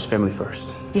 of course, family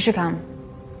first. you should come.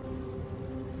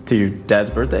 To your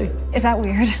dad's birthday? Is that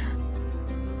weird?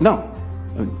 No.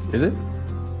 Is it?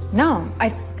 No,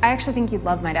 I actually think you'd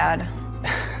love my dad.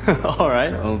 All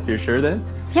right, well, if you're sure then.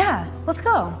 Yeah, let's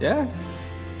go. Yeah.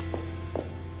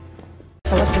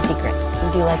 So what's the secret?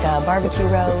 You do like a barbecue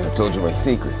I roast? told you my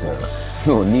secret.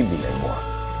 You don't need me anymore.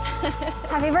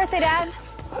 Happy birthday, Dad.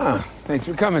 Ah, thanks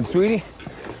for coming, sweetie.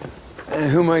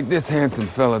 And who might this handsome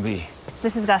fella be?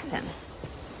 This is Dustin.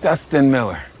 Dustin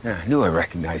Miller. Yeah, I knew I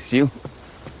recognized you.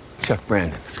 Chuck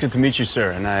Brandon. It's good to meet you,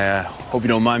 sir, and I hope you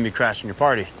don't mind me crashing your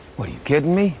party. What, are you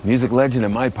kidding me? Music legend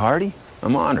at my party?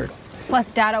 I'm honored. Plus,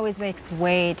 Dad always makes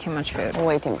way too much food.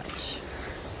 Way too much.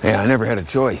 Yeah, I never had a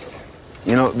choice.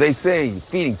 You know, they say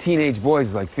feeding teenage boys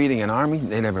is like feeding an army.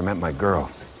 They never met my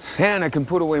girls. And I can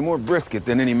put away more brisket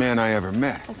than any man I ever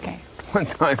met. Okay. One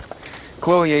time,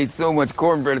 Chloe ate so much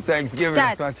cornbread at Thanksgiving,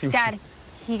 I thought she was... Dad,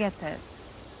 he gets it.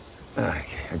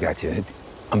 Okay, I got you.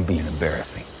 I'm being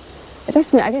embarrassing.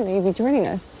 Dustin, I didn't know you'd be joining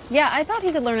us. Yeah, I thought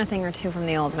he could learn a thing or two from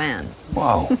the old man.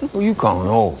 Wow, who are you calling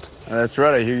old? That's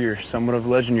right, I hear you're somewhat of a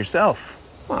legend yourself.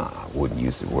 Well, I wouldn't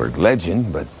use the word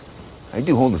legend, but I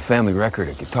do hold the family record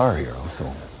at Guitar Hero,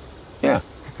 so yeah.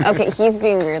 Okay, he's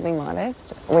being weirdly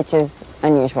modest, which is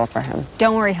unusual for him.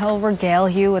 Don't worry, he'll regale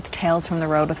you with tales from the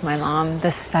road with my mom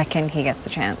the second he gets a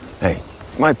chance. Hey,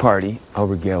 it's my party. I'll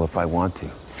regale if I want to.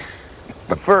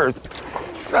 But first,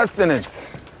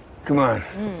 sustenance. Come on,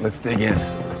 let's dig in.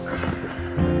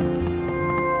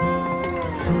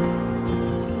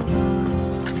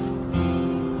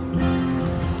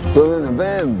 So then the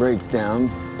van breaks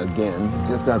down again,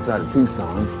 just outside of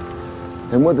Tucson.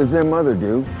 And what does their mother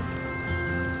do?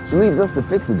 She leaves us to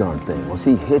fix the darn thing while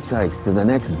she hitchhikes to the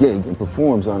next gig and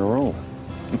performs on her own.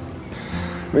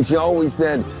 But she always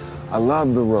said, I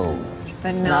love the road.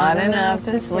 But not enough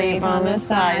to sleep on the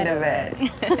side of it.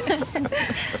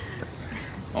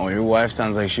 Oh, your wife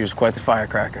sounds like she was quite the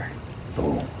firecracker.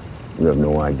 Oh, you have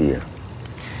no idea.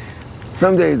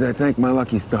 Some days I thank my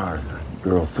lucky stars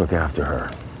girls took after her.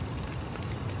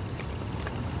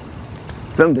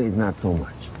 Some days not so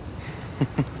much.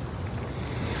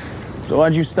 So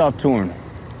why'd you stop touring?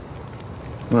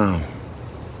 Well,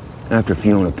 after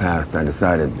Fiona passed, I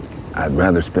decided I'd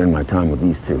rather spend my time with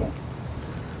these two.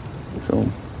 So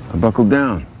I buckled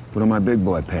down, put on my big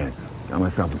boy pants, got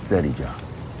myself a steady job.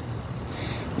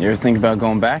 You ever think about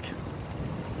going back?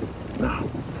 No.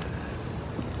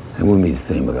 It wouldn't be the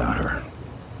same without her.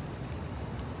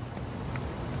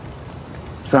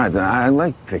 Besides, I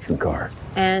like fixing cars.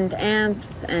 And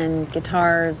amps and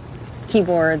guitars,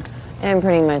 keyboards, and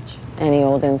pretty much any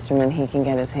old instrument he can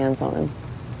get his hands on.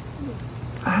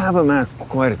 I have amassed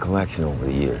quite a collection over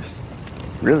the years.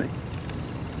 Really?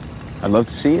 I'd love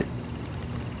to see it.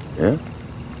 Yeah?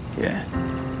 Yeah.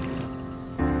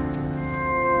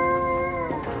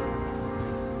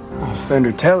 Oh,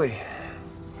 Fender Telly.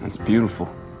 That's beautiful.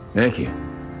 Thank you.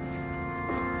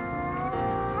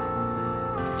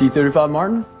 D35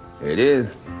 Martin? It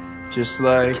is. Just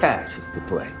like... Cash is to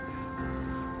play.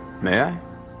 May I?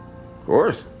 Of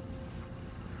course.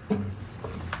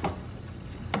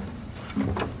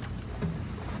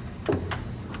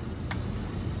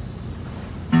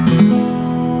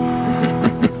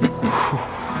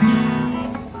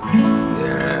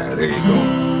 Yeah, there you go.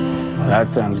 That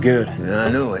sounds good. Yeah, I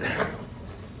knew it.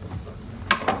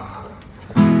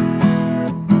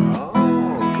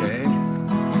 Oh, okay.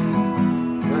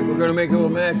 Looks like we're gonna make a little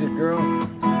magic, girls.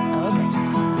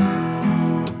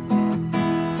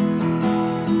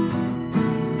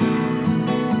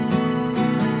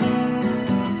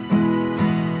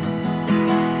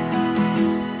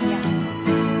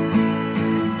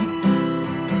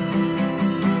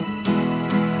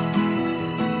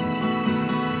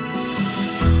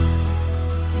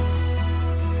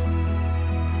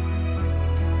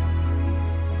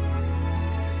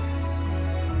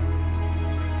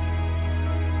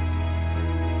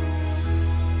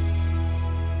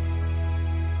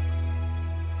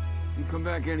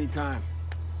 back anytime.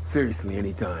 Seriously,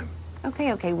 anytime.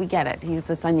 Okay, we get it. He's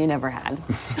the son you never had.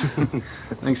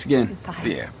 Thanks again. Bye.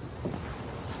 See ya.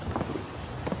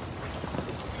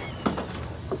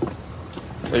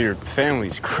 So your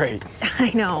family's great.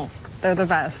 I know. They're the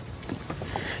best.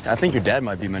 I think your dad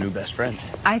might be my new best friend.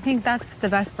 I think that's the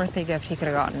best birthday gift he could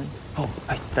have gotten. Oh,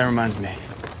 that reminds me.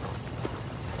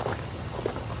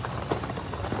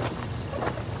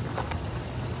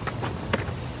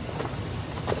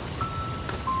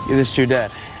 Give this to your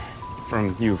dad.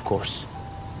 From you, of course.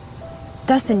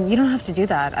 Dustin, you don't have to do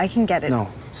that. I can get it. No,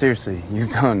 seriously, you've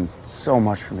done so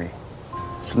much for me.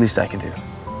 It's the least I can do.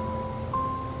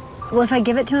 Well, if I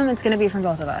give it to him, it's gonna be from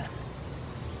both of us.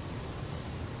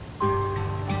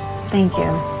 Thank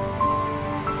you.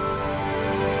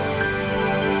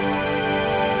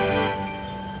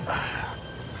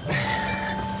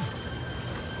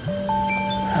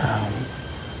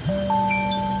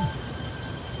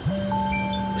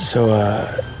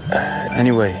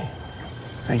 Anyway,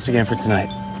 thanks again for tonight.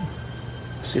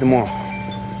 See you tomorrow.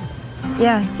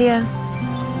 Yeah, see ya.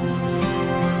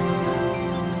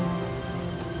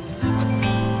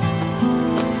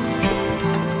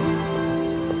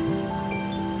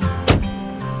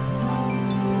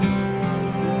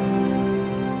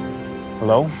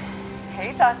 Hello?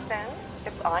 Hey, Dustin.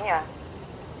 It's Anya.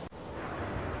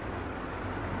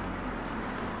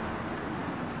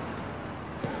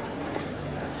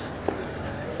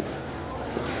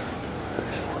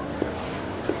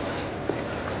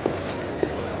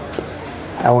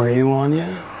 How are you,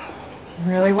 Anya?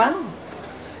 Really well.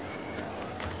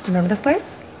 Remember this place?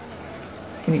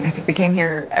 I mean, I think we came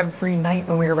here every night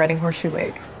when we were riding Horseshoe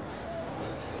Lake.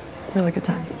 Really good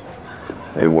times.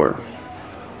 They were.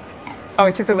 Oh,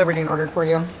 I took the liberty and ordered for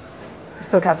you. You're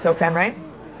still a Cab Soap fan, right?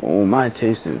 Oh, my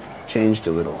tastes have changed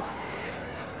a little.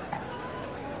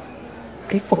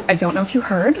 Okay, well, I don't know if you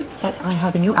heard, but I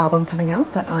have a new album coming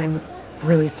out that I'm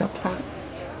really stoked about.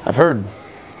 I've heard.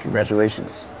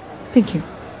 Congratulations. Thank you.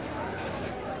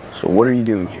 So what are you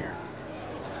doing here?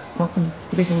 Well, I'm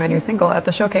releasing my new single at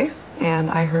the showcase, and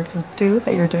I heard from Stu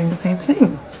that you're doing the same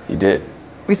thing. You did?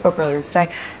 We spoke earlier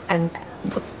today, and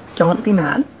look, don't be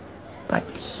mad, but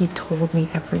he told me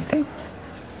everything.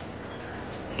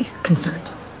 He's concerned.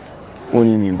 What do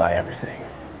you mean by everything?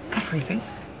 Everything.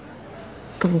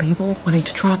 The label wanting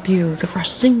to drop you, the fresh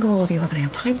single, the 11 a.m.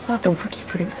 time slot, the rookie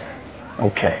producer.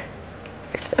 Okay.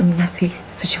 It's a messy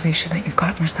situation that you've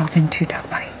gotten yourself into, Dust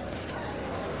Buddy.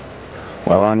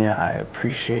 Well, Anya, I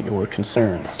appreciate your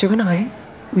concerns. Stu and I,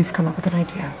 we've come up with an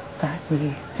idea that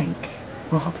we think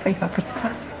will help set you up for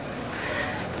success.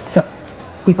 So,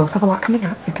 we both have a lot coming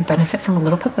up. You can benefit from a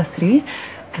little publicity.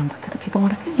 And what do the people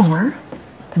want to see more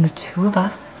than the two of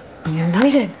us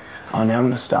united? Anya, I'm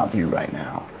gonna stop you right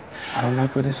now. I don't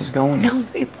like where this is going. No,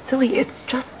 it's silly. It's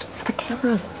just for the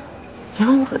cameras. You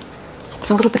know, get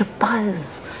a little bit of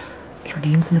buzz. Your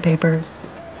name's in the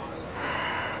papers.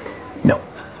 No.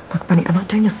 Look, Bunny, I'm not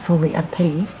doing this solely out of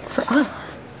pity. It's for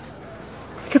us.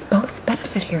 We could both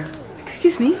benefit here.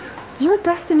 Excuse me? You're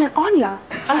Dustin and Anya,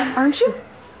 aren't you?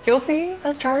 Guilty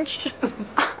as charged?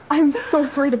 I'm so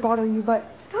sorry to bother you, but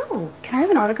No. can I have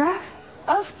an autograph?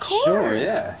 Of course. Sure,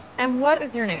 yeah. And what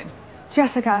is your name?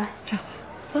 Jessica. Jessica.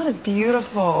 That is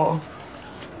beautiful.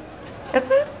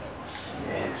 Isn't it?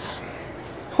 Yes.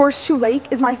 Horseshoe Lake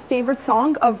is my favorite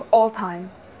song of all time.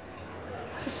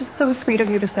 It's just so sweet of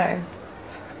you to say.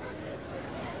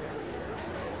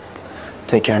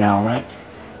 Take care now, all right?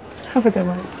 Have a good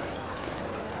one.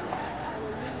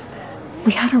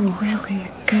 We had a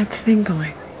really good thing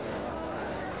going.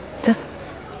 Just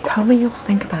tell me you'll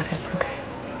think about it, okay?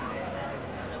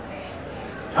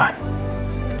 Fine.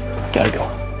 Gotta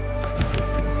go.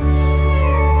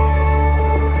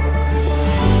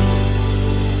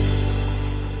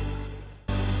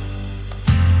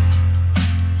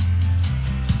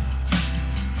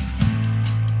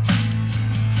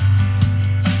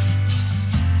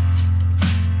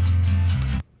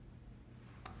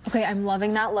 Okay, I'm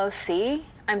loving that low C.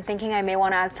 I'm thinking I may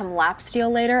want to add some lap steel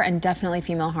later and definitely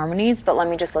female harmonies, but let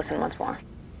me just listen once more.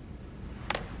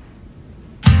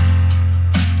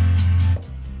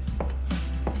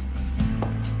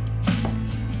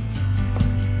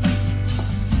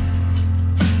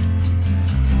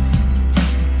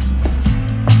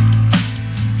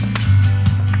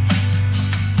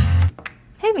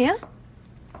 Hey, Mia.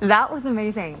 That was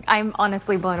amazing. I'm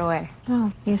honestly blown away.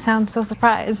 Oh, you sound so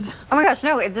surprised. Oh my gosh,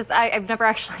 no, it's just I've never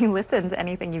actually listened to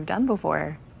anything you've done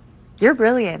before. You're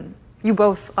brilliant. You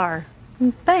both are.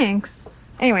 Thanks.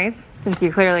 Anyways, since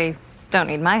you clearly don't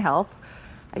need my help,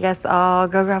 I guess I'll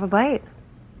go grab a bite.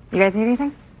 You guys need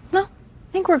anything? No,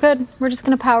 I think we're good. We're just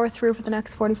gonna power through for the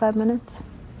next 45 minutes.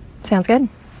 Sounds good.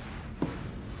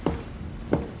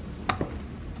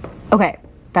 Okay,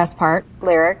 best part.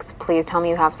 Lyrics, please tell me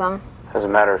you have some. As a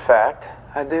matter of fact,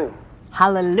 I do.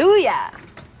 Hallelujah!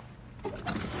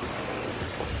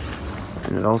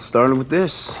 And it all started with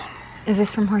this. Is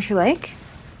this from Horseshoe Lake?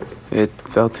 It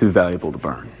felt too valuable to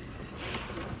burn.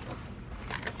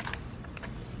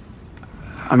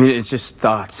 I mean, it's just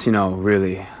thoughts, you know,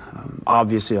 really.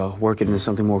 Obviously, I'll work it into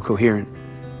something more coherent.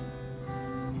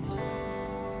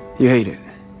 You hate it?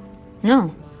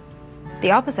 No.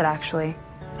 The opposite, actually.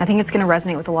 I think it's gonna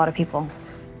resonate with a lot of people.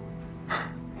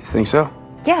 You think so?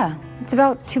 Yeah, it's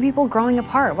about two people growing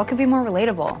apart. What could be more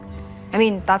relatable? I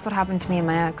mean, that's what happened to me and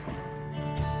my ex.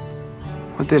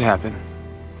 What did happen?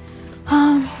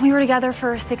 We were together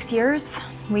for 6 years.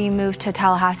 We moved to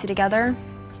Tallahassee together,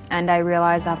 and I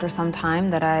realized after some time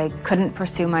that I couldn't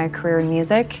pursue my career in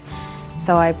music,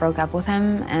 so I broke up with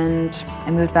him, and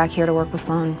I moved back here to work with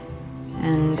Sloan.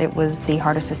 And it was the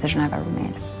hardest decision I've ever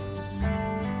made.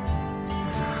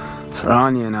 For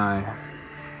Anya and I,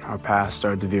 our paths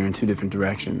started to veer in two different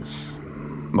directions,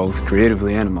 both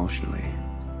creatively and emotionally.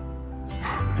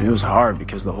 And it was hard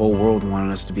because the whole world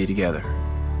wanted us to be together.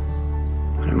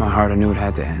 But in my heart, I knew it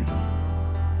had to end.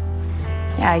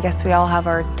 Yeah, I guess we all have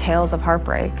our tales of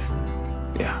heartbreak.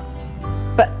 Yeah.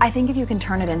 But I think if you can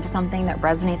turn it into something that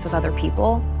resonates with other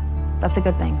people, that's a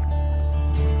good thing.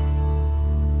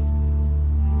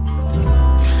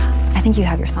 I think you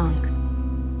have your song.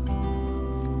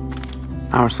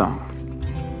 Our song.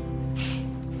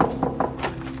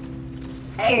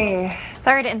 Hey,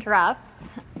 sorry to interrupt.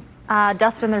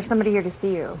 Dustin, there's somebody here to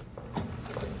see you.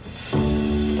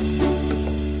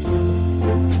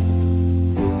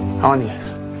 Anya,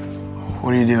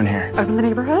 what are you doing here? I was in the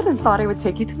neighborhood and thought I would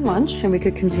take you to lunch and we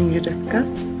could continue to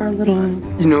discuss our little...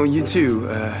 You know, you two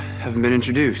haven't been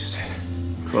introduced.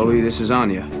 Chloe, this is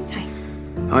Anya. Hi.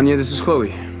 Anya, this is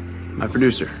Chloe, my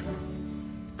producer.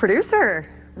 Producer,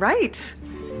 right.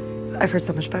 I've heard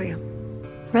so much about you.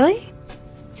 Really?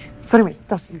 So anyways,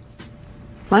 Dustin,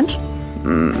 lunch?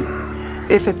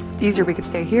 If it's easier, we could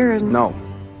stay here and... No.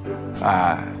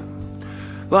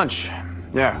 Lunch.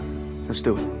 Yeah, let's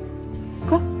do it.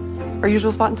 Cool. Our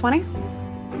usual spot in 20?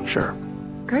 Sure.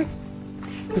 Great.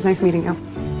 It was nice meeting you.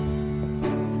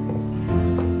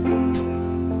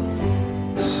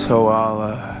 So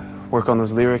I'll work on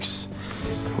those lyrics.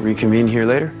 Reconvene here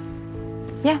later?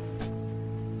 Yeah.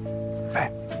 Okay.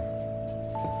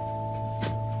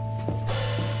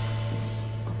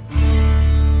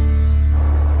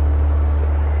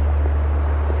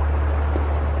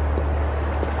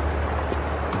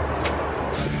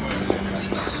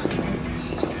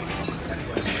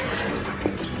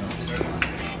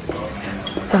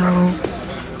 So,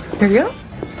 here you go.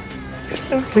 You're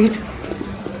so sweet.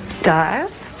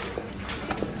 Dust.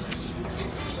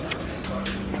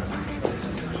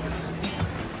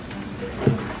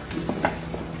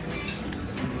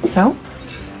 So,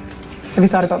 have you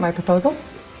thought about my proposal?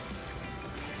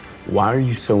 Why are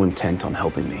you so intent on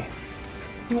helping me?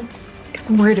 Because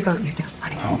I'm worried about you, Dust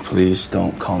Buddy. Oh, please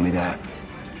don't call me that.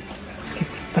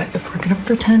 Excuse me, but if we're gonna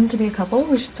pretend to be a couple,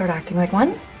 we should start acting like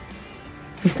one.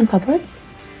 At least in public.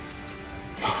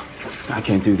 I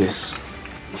can't do this.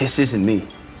 This isn't me.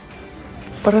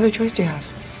 What other choice do you have?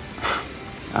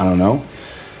 I don't know.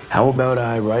 How about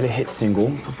I write a hit single,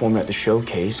 perform it at the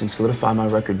showcase, and solidify my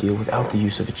record deal without the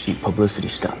use of a cheap publicity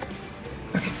stunt?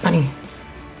 Okay, Bunny.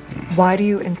 Why do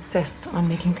you insist on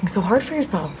making things so hard for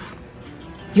yourself?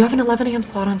 You have an 11 a.m.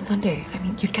 slot on Sunday. I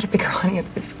mean, you'd get a bigger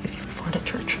audience if you performed at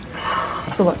church.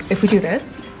 So look, if we do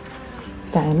this,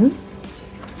 then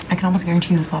I can almost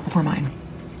guarantee you the slot before mine.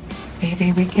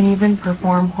 Maybe we can even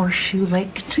perform Horseshoe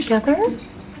Lake together?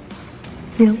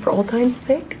 You know, for old time's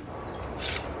sake?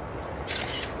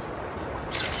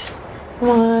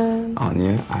 One.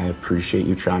 Anya, I appreciate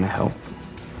you trying to help,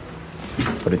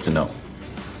 but it's a no.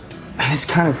 This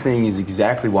kind of thing is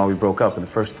exactly why we broke up in the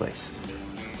first place.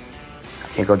 I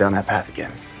can't go down that path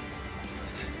again.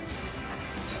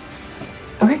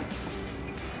 Okay.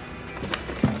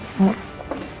 Well,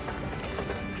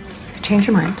 if you change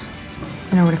your mind,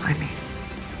 you know where to find me.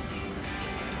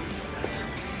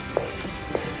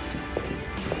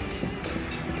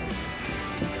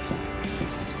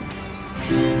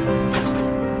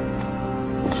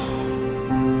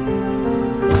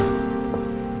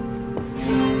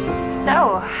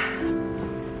 So,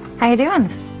 how you doing?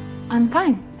 I'm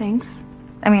fine, thanks.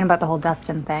 I mean, about the whole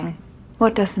Dustin thing.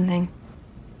 What Dustin thing?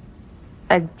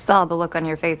 I saw the look on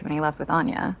your face when you left with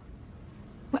Anya.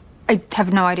 I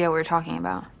have no idea what you're talking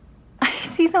about. I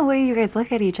see the way you guys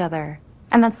look at each other.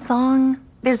 And that song,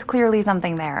 There's clearly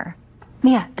something there.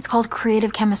 Mia, it's called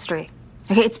creative chemistry.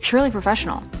 Okay, it's purely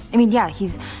professional. I mean, yeah,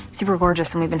 he's super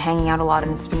gorgeous and we've been hanging out a lot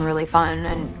and it's been really fun.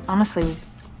 And honestly,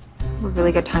 we're a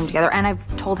really good time together. And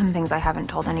I've told him things I haven't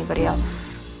told anybody else.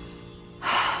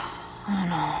 I don't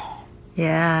know.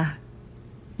 Yeah,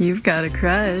 you've got a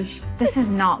crush. This is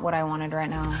not what I wanted right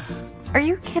now. Are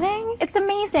you kidding? It's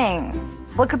amazing.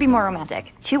 What could be more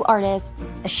romantic? Two artists,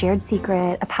 a shared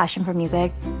secret, a passion for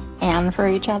music, and for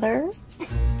each other.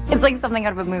 It's like something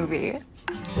out of a movie.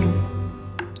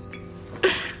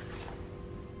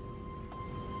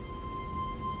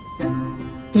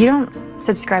 You don't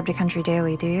subscribe to Country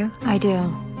Daily, do you? I do.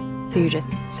 So you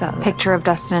just saw it. Picture of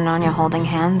Dustin and Anya holding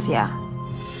hands, yeah.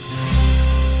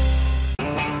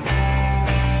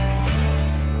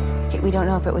 We don't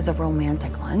know if it was a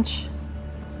romantic lunch.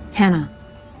 Hannah,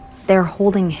 they're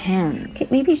holding hands.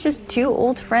 Maybe it's just two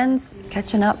old friends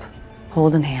catching up,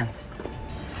 holding hands.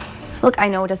 Look, I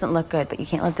know it doesn't look good, but you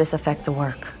can't let this affect the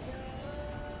work.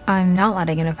 I'm not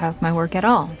letting it affect my work at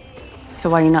all.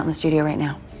 So why are you not in the studio right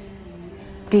now?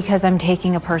 Because I'm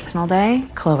taking a personal day.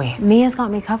 Chloe. Mia's got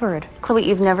me covered. Chloe,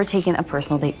 you've never taken a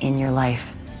personal day in your life.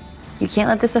 You can't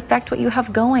let this affect what you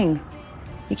have going.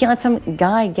 You can't let some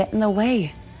guy get in the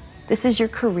way. This is your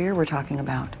career we're talking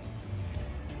about.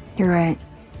 You're right.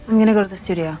 I'm gonna go to the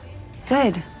studio.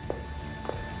 Good.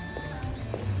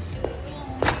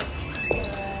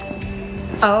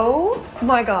 Oh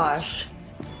my gosh.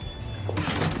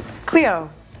 It's Cleo,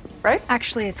 right?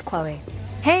 Actually, it's Chloe.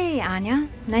 Hey, Anya.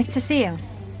 Nice to see you.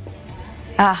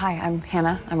 Hi, I'm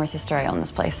Hannah. I'm her sister. I own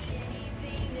this place.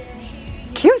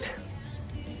 Cute.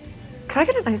 Could I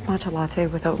get a nice matcha latte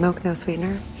with oat milk, no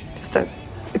sweetener? Just a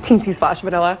teensy splash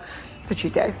vanilla. It's a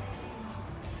cheat day.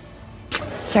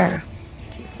 Sure.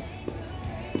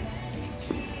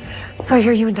 So I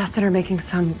hear you and Dustin are making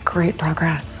some great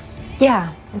progress.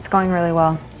 Yeah, it's going really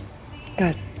well.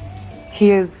 Good.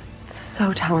 He is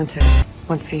so talented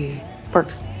once he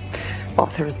works well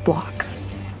through his blocks,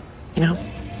 you know?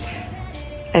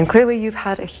 And clearly you've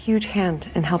had a huge hand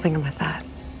in helping him with that.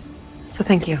 So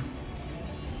thank you.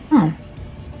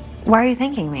 Why are you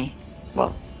thanking me?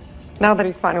 Well, now that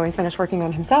he's finally finished working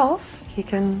on himself, he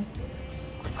can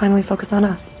finally focus on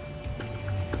us.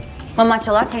 One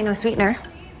matcha latte, no sweetener.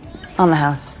 On the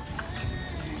house.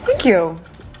 Thank you.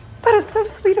 That is so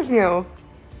sweet of you.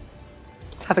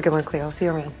 Have a good one, Cleo. See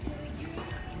you around.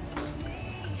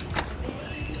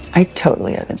 I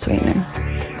totally added sweetener.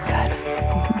 Good.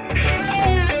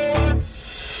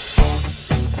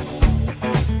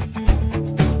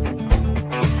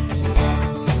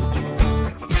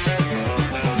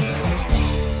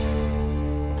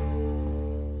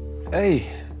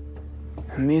 Hey,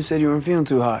 Mia said you weren't feeling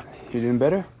too hot. You doing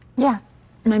better? Yeah,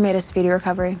 and I made a speedy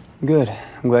recovery. Good.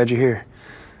 I'm glad you're here.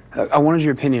 I wanted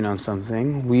your opinion on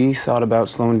something. We thought about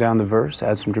slowing down the verse,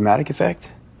 add some dramatic effect.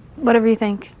 Whatever you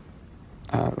think.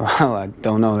 Well, I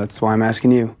don't know. That's why I'm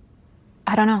asking you.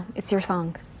 I don't know. It's your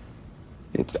song.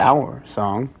 It's our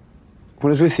song.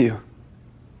 What is with you?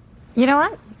 You know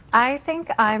what? I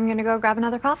think I'm gonna go grab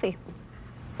another coffee.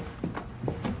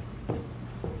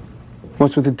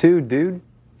 What's with the dude?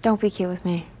 Don't be cute with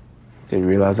me. Didn't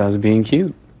realize I was being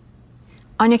cute.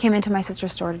 Anya came into my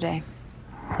sister's store today.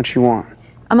 What'd she want?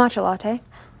 A matcha latte.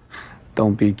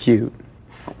 Don't be cute.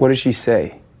 What did she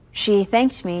say? She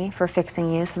thanked me for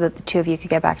fixing you so that the two of you could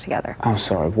get back together. I'm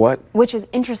sorry, what? Which is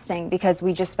interesting because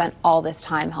we just spent all this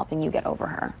time helping you get over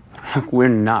her. Look, we're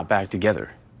not back together.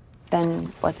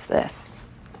 Then what's this?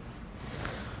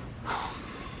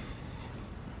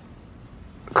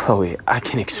 Chloe, I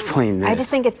can explain this. I just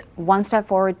think it's one step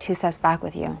forward, two steps back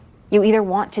with you. You either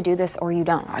want to do this or you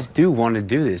don't. I do want to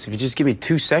do this. If you just give me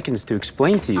 2 seconds to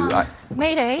explain to you,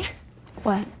 Mayday.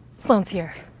 What? Sloane's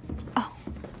here.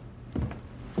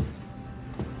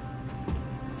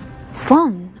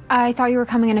 Sloane, I thought you were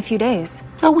coming in a few days.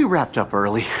 Oh, we wrapped up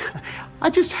early. I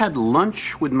just had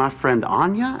lunch with my friend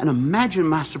Anya, and imagine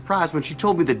my surprise when she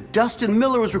told me that Dustin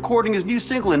Miller was recording his new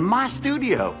single in my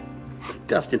studio.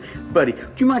 Dustin, buddy, do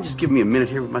you mind just giving me a minute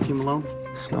here with my team alone?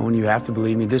 Sloane, you have to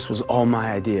believe me, this was all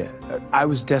my idea. I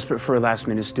was desperate for a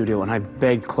last-minute studio, and I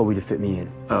begged Chloe to fit me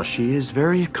in. Oh, she is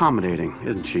very accommodating,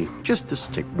 isn't she?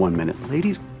 Just take 1 minute.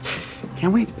 Ladies,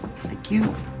 can we? Thank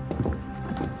you.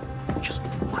 Just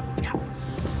one. Yeah.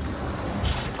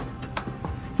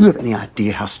 You have any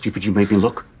idea how stupid you made me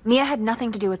look? Mia had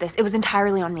nothing to do with this. It was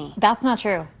entirely on me. That's not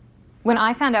true. When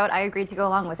I found out, I agreed to go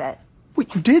along with it.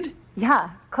 Wait, you did? Yeah.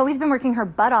 Chloe's been working her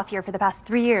butt off here for the past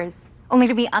 3 years, only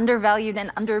to be undervalued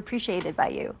and underappreciated by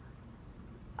you.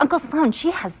 Uncle Sloane, she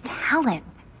has talent.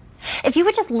 If you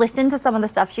would just listen to some of the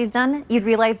stuff she's done, you'd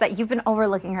realize that you've been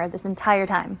overlooking her this entire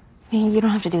time. You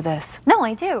don't have to do this. No,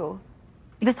 I do.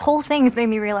 This whole thing's made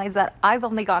me realize that I've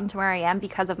only gotten to where I am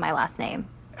because of my last name.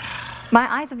 My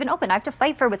eyes have been opened. I have to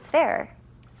fight for what's fair.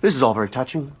 This is all very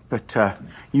touching, but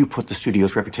you put the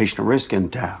studio's reputation at risk,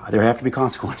 and there have to be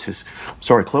consequences.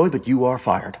 Sorry, Chloe, but you are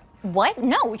fired. What?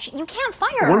 No, you can't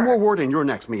fire her. One more word and you're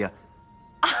next, Mia.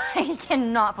 I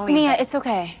cannot believe Mia, it. it's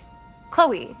okay.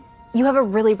 Chloe. You have a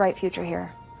really bright future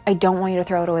here. I don't want you to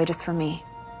throw it away just for me.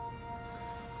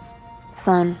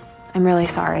 Sloan, I'm really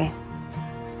sorry.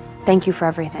 Thank you for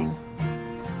everything.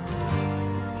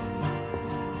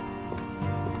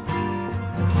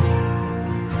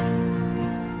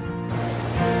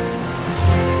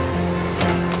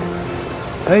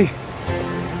 Hey,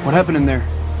 what happened in there?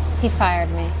 He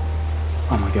fired me.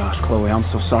 Oh my gosh, Chloe, I'm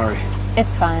so sorry.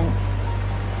 It's fine.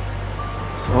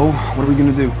 So, what are we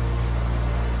gonna do?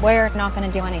 We're not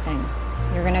gonna do anything.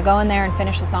 You're gonna go in there and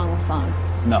finish the song with Sloan.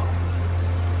 No.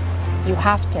 You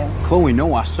have to. Chloe,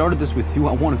 no, I started this with you.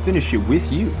 I want to finish it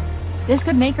with you. This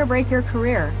could make or break your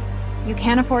career. You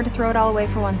can't afford to throw it all away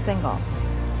for one single.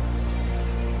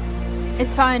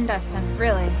 It's fine, Dustin,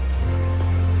 really.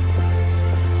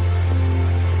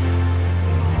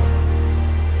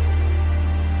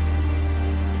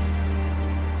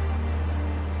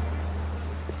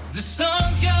 The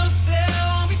sun's gonna set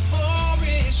on before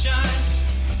it shines.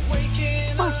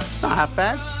 Waking up. It's not half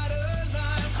bad.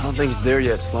 I don't think it's there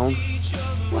yet, Sloan.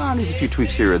 Well, it needs a few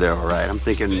tweaks here or there, all right. I'm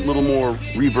thinking a little more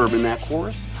reverb in that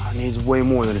chorus. It needs way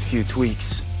more than a few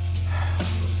tweaks.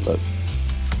 Look,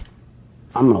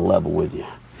 I'm gonna level with you.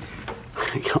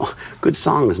 You know, good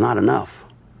song is not enough.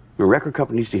 Your record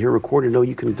company needs to hear a record and know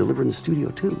you can deliver in the studio,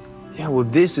 too. Yeah, well,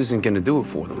 this isn't gonna do it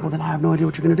for them. Well, then I have no idea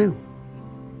what you're gonna do.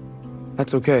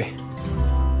 That's okay.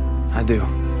 I do.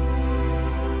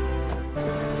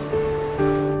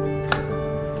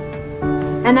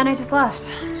 And then I just left.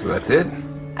 So that's it?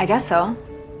 I guess so.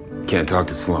 Can't talk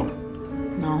to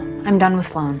Sloan. No, I'm done with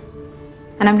Sloan.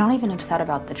 And I'm not even upset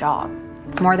about the job.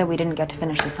 It's more that we didn't get to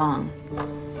finish the song.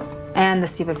 And the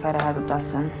stupid fight I had with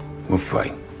Dustin. What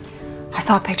fight? I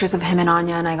saw pictures of him and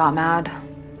Anya and I got mad.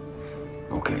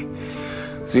 Okay.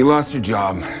 So you lost your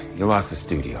job, you lost the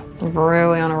studio. We're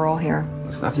really on a roll here.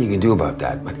 There's nothing you can do about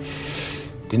that, but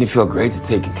didn't it feel great to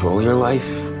take control of your life?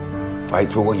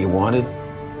 Fight for what you wanted?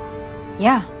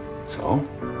 Yeah. So,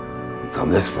 you come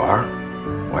this far,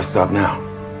 why stop now?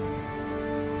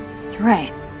 You're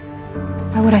right.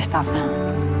 Why would I stop now?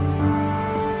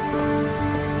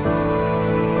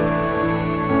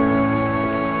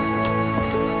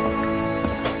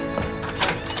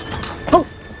 Oh,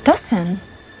 Dustin,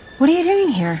 what are you doing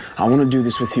here? I want to do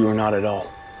this with you or not at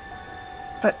all.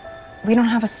 But we don't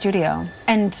have a studio,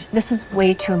 and this is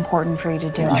way too important for you to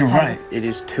do. You're right. It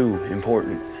is too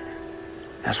important.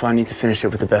 That's why I need to finish it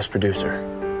with the best producer.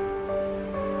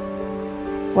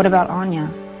 What about Anya?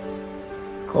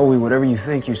 Chloe, whatever you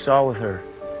think you saw with her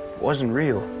wasn't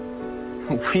real.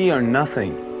 We are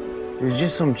nothing. It was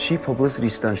just some cheap publicity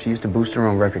stunt she used to boost her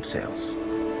own record sales.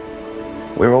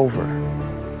 We're over.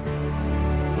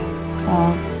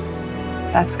 Well,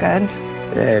 that's good.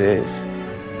 Yeah, it is.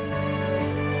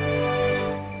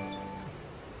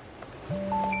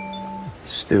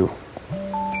 Stu.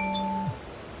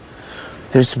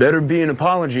 This better be an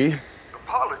apology.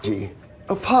 Apology?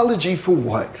 Apology for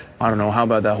what? I don't know. How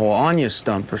about that whole Anya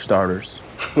stunt, for starters?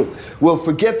 Well,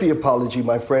 forget the apology,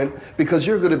 my friend, because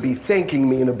you're going to be thanking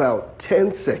me in about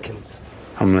 10 seconds.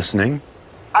 I'm listening.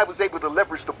 I was able to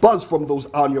leverage the buzz from those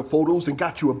Anya photos and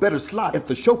got you a better slot at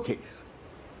the showcase.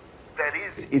 That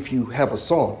is, if you have a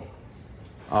song.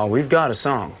 Oh, we've got a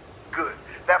song. Good.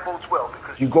 That bodes well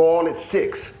because you go on at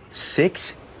 6.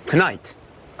 6? Tonight?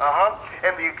 Uh-huh.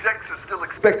 And the execs are still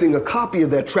expecting a copy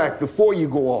of that track before you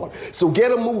go on. So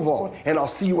get a move on, and I'll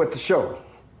see you at the show.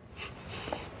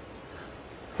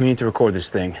 We need to record this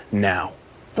thing now.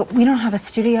 But we don't have a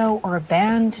studio or a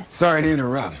band. Sorry to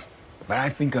interrupt, but I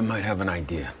think I might have an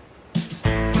idea.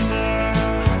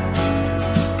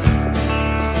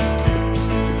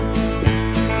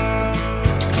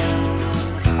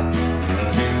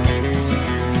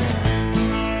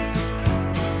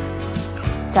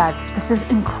 Dad, this is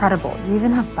incredible. You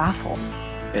even have baffles.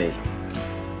 Hey,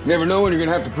 you never know when you're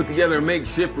gonna have to put together a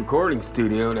makeshift recording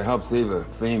studio to help save a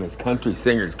famous country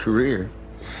singer's career.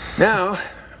 Now,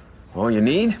 all you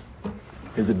need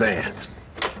is a band.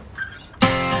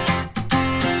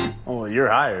 Oh, you're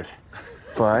hired.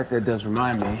 But that does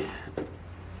remind me.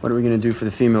 What are we gonna do for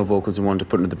the female vocals who wanted to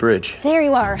put into the bridge? There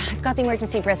you are. I've got the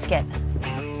emergency brisket.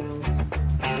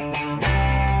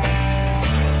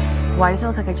 Why does it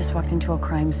look like I just walked into a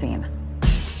crime scene?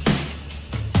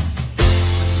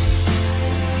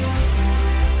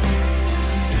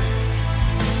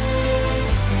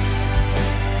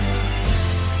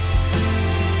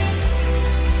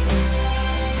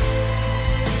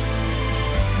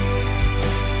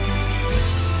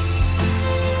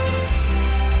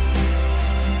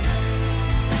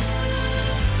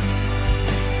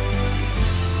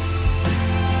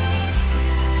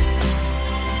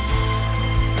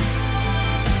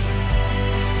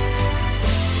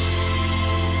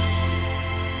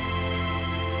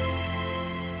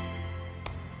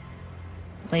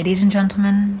 Ladies and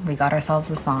gentlemen, we got ourselves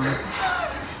a song.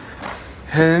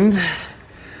 And,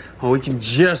 well, we can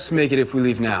just make it if we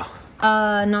leave now.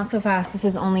 Not so fast. This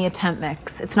is only a temp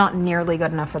mix. It's not nearly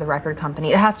good enough for the record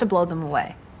company. It has to blow them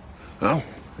away. Oh,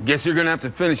 I guess you're gonna have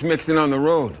to finish mixing on the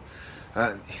road.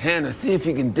 Hannah, see if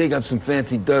you can dig up some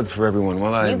fancy duds for everyone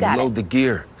while I load the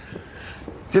gear.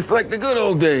 Just like the good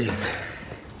old days.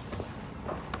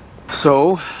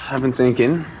 So, I've been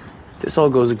thinking, if this all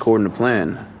goes according to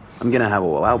plan, I'm gonna have a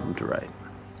whole album to write.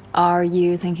 Are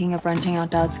you thinking of renting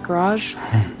out Dad's garage?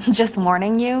 Just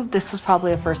warning you, this was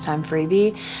probably a first-time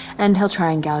freebie, and he'll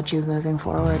try and gouge you moving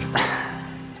forward.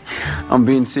 I'm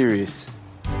being serious.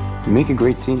 You make a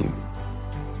great team.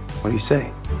 What do you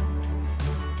say?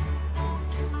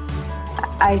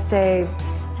 I say,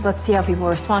 let's see how people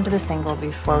respond to the single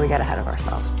before we get ahead of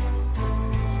ourselves.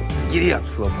 Giddy up,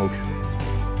 slowpokes.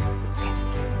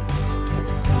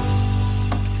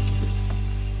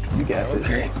 You got this.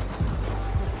 Okay.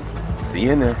 See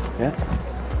you in there. Yeah.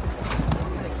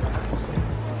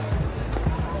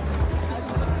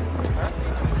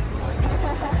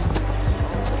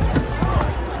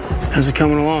 How's it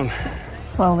coming along?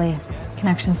 Slowly.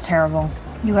 Connection's terrible.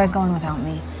 You guys going without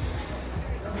me.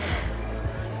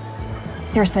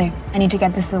 Seriously, I need to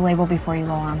get this to the label before you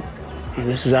go on. Hey,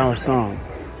 this is our song.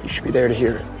 You should be there to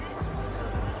hear it.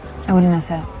 I wouldn't miss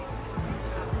it.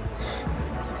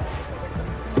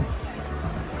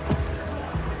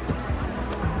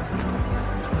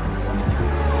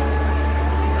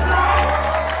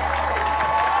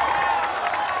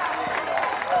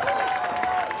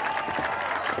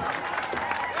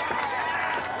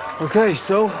 Okay,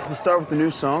 so we'll start with the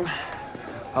new song.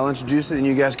 I'll introduce it and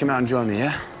you guys come out and join me,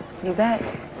 yeah? You bet.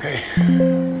 Okay.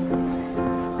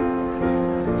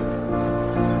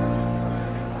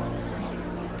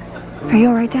 Are you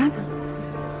all right, Dad?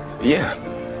 Yeah,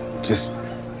 just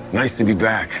nice to be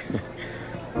back.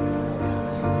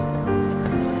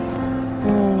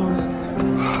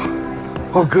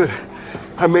 Oh, good.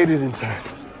 I made it in time.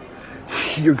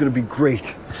 You're gonna be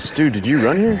great. Stu, did you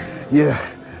run here? Yeah,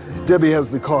 Debbie has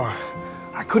the car.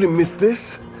 I couldn't miss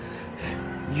this.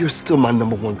 You're still my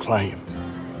 #1 client.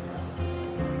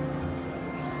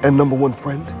 And #1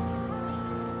 friend.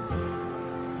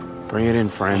 Bring it in,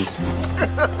 friend.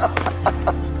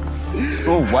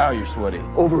 Oh, wow, you're sweaty.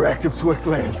 Overactive sweat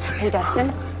glands. Hey,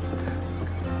 Dustin.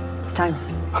 It's time.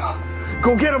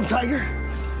 Go get him, Tiger.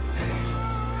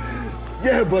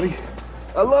 Yeah, buddy.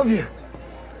 I love you.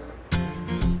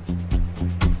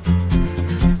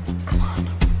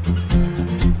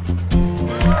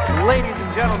 Ladies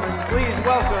and gentlemen, please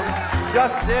welcome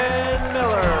Dustin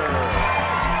Miller.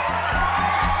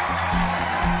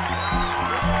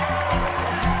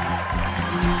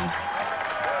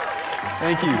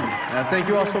 Thank you. Thank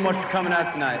you all so much for coming out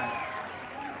tonight.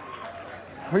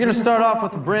 We're gonna start off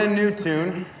with a brand new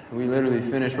tune. We literally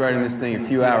finished writing this thing a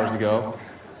few hours ago.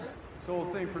 This whole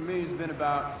thing for me has been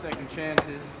about second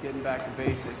chances, getting back to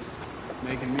basics,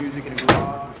 making music in a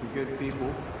garage with some good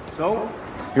people. So,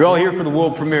 You're all here for the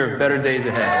world premiere of Better Days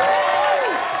Ahead.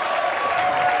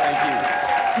 thank you.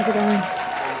 How's it going?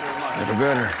 Never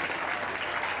better.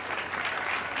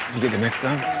 Did you get the mix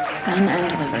done? Done and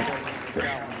delivered. Great.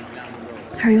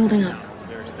 How are you holding up?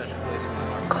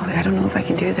 Chloe, I don't know if I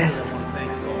can do this.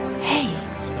 Hey,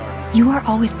 you are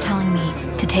always telling me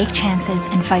to take chances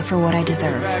and fight for what I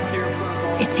deserve.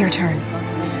 It's your turn.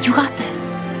 You got this.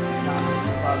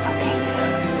 Okay.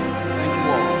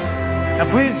 Now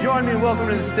please join me in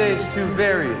welcoming to the stage two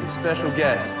very special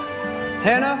guests,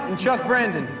 Hannah and Chuck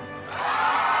Brandon.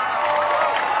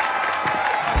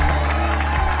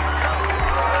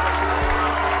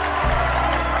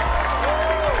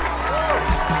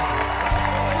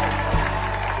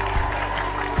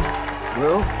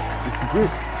 Well, this is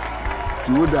it.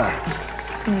 Do or die.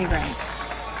 It's gonna be great.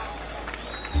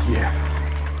 Yeah.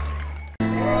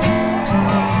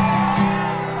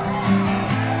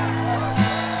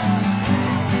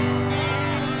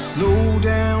 Slow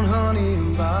down, honey,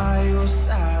 I'm by your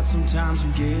side. Sometimes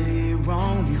you get it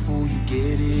wrong before you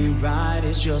get it right.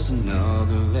 It's just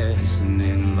another lesson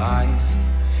in life.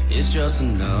 It's just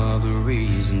another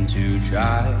reason to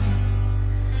try.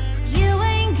 You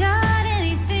ain't got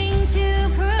anything to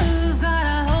prove.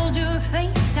 Gotta hold your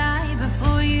faith tight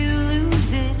before you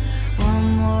lose it.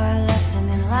 One more lesson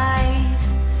in life.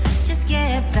 Just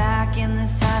get back in the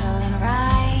saddle and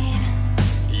ride.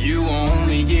 You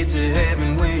only get to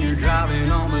heaven when you're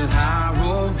driving on the high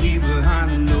road. Leave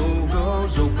behind the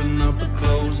no-goes, open up the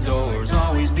closed doors.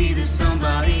 Always be the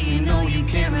somebody you know you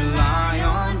can rely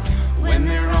on. When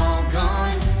they're all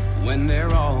gone, when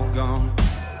they're all gone.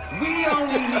 We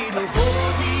only need to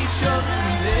hold each other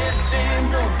and let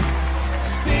them go.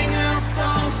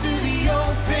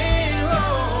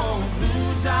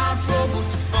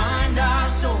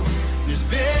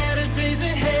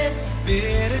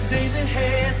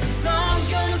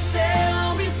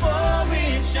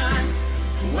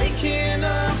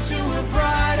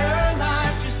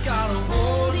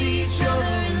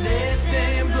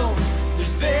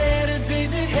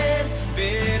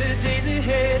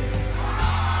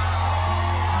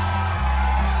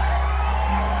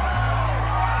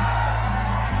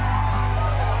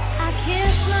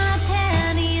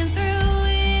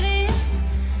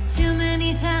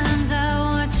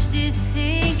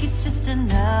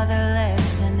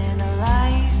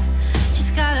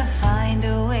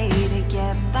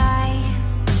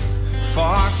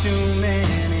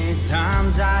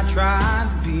 times I tried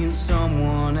being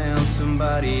someone else,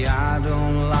 somebody I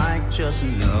don't like. Just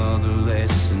another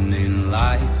lesson in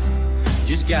life.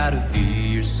 Just gotta be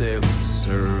yourself to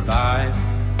survive.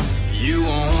 You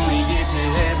only get to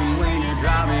heaven when you're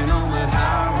driving on the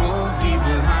high road. Leave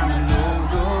behind the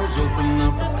no-goes, open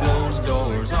up the closed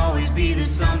doors. Always be the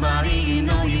somebody you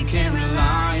know you can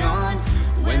rely on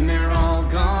when they're all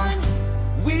gone.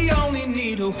 We only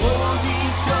need to hold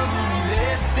each other and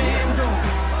let them go.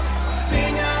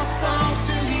 Sing our songs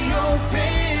to the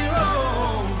open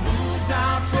road. Lose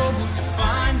our troubles to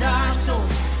find our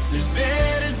souls. There's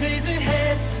better days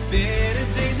ahead, better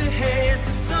days ahead.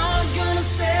 The sun's gonna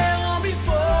set long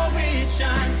before it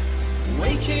shines.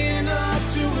 Waking up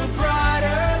to a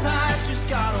brighter life. Just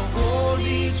gotta hold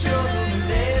each other and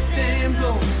let them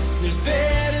go. There's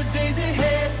better days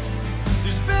ahead,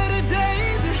 there's better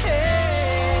days ahead.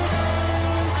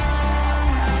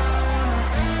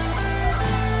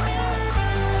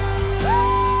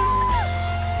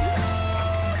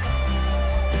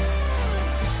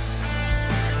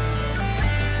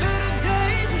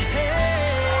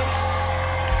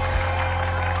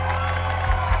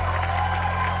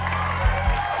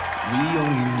 We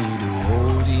only need to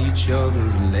hold each other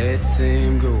and let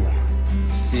them go.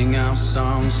 Sing our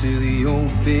songs to the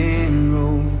open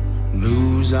road.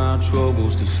 Lose our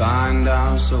troubles to find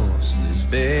our souls. There's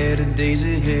better days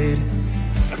ahead.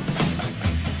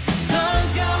 The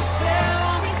sun's gonna set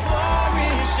long before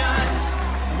it shines.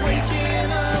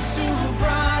 Waking up to a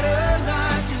brighter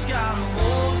life. Just gotta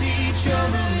hold each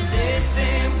other and let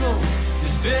them go.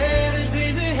 There's better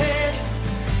days ahead.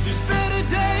 There's better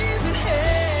days ahead.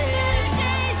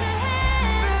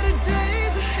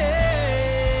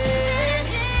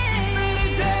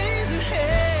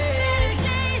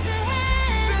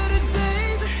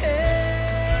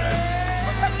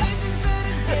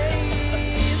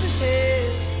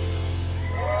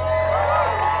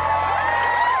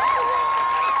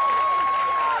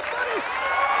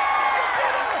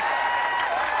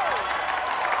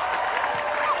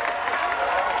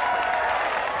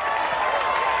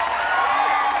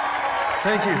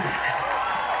 Thank you.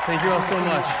 Thank you all so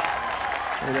much.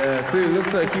 It clearly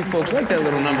looks like you folks like that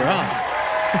little number, huh?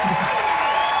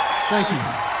 Thank you.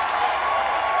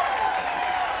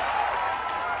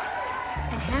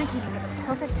 And Hannah came in at the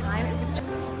perfect time. It was just...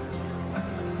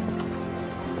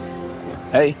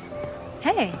 Hey,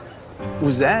 Hey,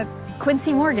 was that?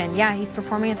 Quincy Morgan. Yeah, he's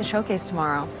performing at the showcase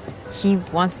tomorrow. He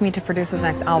wants me to produce his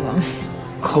next album.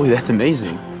 Chloe, that's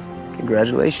amazing.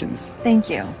 Congratulations. Thank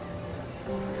you.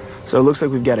 So it looks like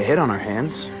we've got a hit on our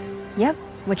hands. Yep,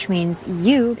 which means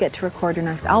you get to record your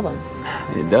next album.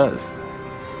 It does.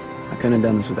 I couldn't have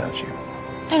done this without you.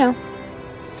 I know.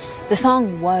 The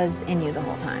song was in you the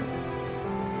whole time.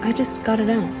 I just got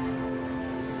it out.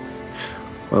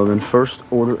 Well, then, first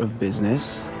order of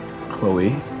business,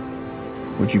 Chloe,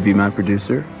 would you be my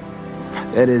producer?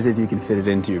 That is, if you can fit it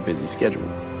into your busy schedule.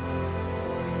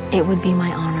 It would be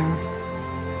my honor.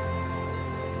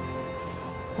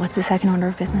 What's the second order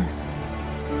of business?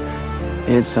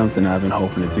 It's something I've been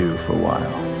hoping to do for a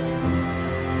while.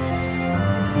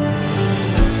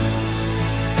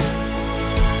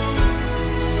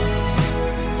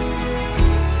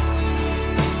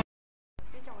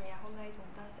 Xin chào nhà, hôm nay chúng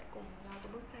ta sẽ cùng nhau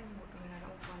tới bức tranh một người đàn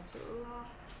ông và chữ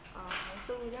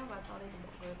tháng 4 nhé. Và sau đây thì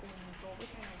mọi người cùng tô bức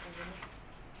tranh này cùng với mình.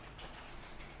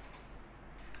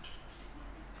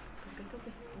 Cầm kiến thức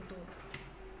đi, cùng tô.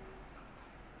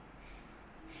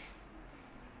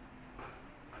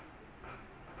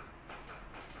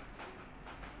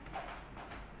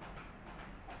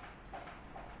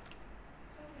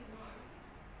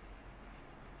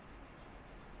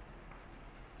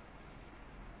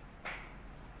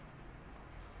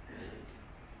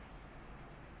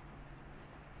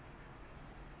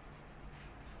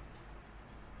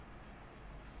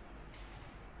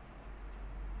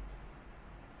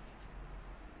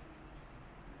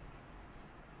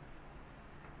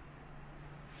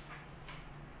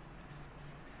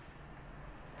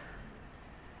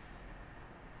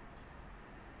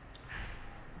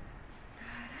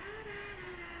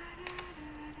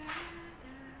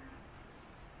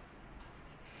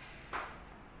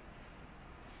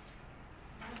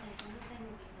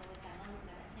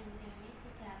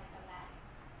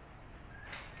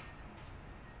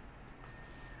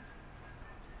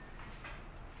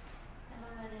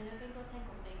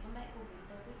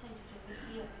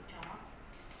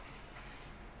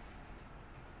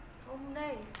 Ông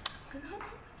đây.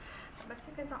 Bắt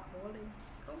chắc cái giọng bố lên.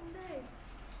 Ông đây.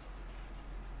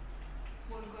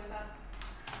 Buồn cười thật.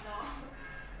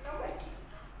 Nó phải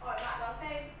hỏi bạn nó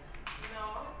xem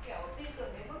nó kiểu tin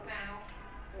tưởng đến mức nào.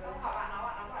 Xong hỏi bạn nó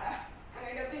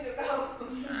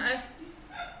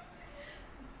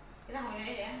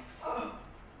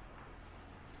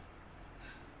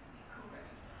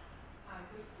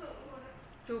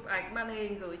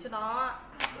hình gửi cho nó.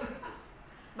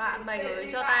 Bạn mày gửi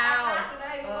cho tao.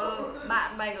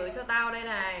 Bạn mày gửi cho tao đây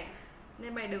này.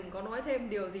 Nên mày đừng có nói thêm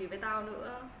điều gì với tao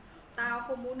nữa. Tao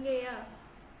không muốn nghe.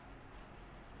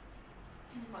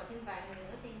 Mở thêm vài người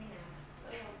nữa xem như nào.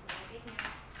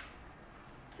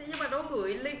 Thế nhưng mà nó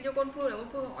gửi link cho con Phương để con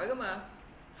Phương hỏi cơ mà.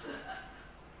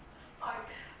 Hỏi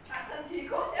bản thân chị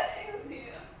cô nhất hay còn gì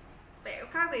nữa. Mẹ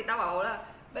khác gì, tao bảo là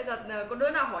bây giờ có đứa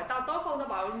nào hỏi tao tốt không, tao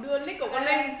bảo đưa nick của con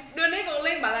Linh. Đưa nick của con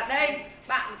Linh bảo là đây,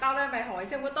 bạn tao đây mày hỏi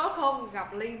xem có tốt không.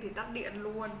 Gặp Linh thì tắt điện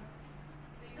luôn.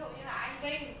 Ví dụ như là anh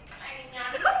Linh, anh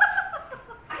nhắn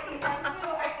anh nhắn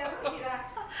chị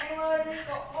là anh ơi Linh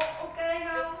có ok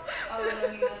không?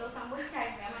 Mình có tô xong bức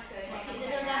tranh với mặt trời này. Chị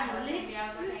sẽ đưa ra một link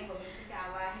video tô tranh của mình. Xin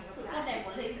chào và hẹn gặp lại. sự tốt đẹp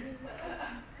của Linh.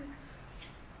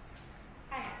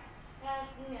 Sai à?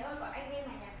 Nếu mà có anh bên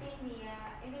mà nhắn tin thì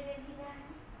em đưa lên pizza.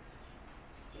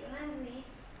 Chị có ăn gì?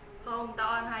 Không, tao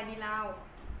ăn 2 đi lao.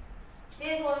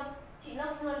 Thế thôi, chị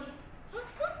lốc luôn đi.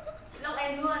 Chị lốc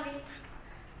em luôn đi.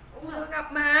 Chưa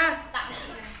gặp mà. Tặng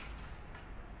chị này.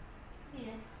 Gì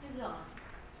đấy? Cái giường à?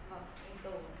 Vâng, em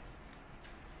tô.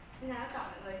 Xin chào tất cả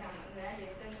mọi người, chào mọi người đã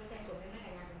đến kênh tô tranh của mình.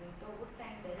 Cả nhà của mình tô bức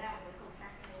tranh đấy là cái khẩu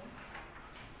trang này.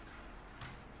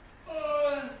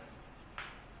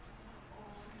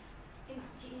 Em bảo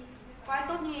chị có ai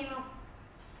tốt như em không?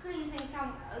 Cứ in sang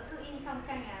trong, cứ in xong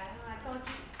tranh là cho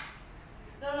chị.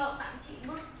 Lâu lâu tặng chị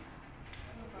bức.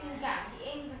 Tình cảm chị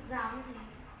em giật rào như thế.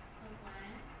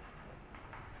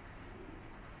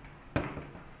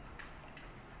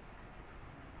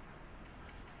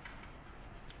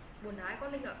 Buồn ái quá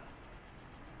Linh ạ.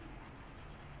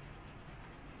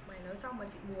 Mày nói xong mà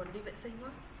chị buồn đi vệ sinh quá.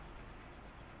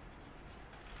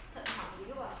 Thận hỏng thì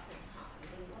cứ bảo thận hỏng,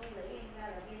 đừng có lấy em ra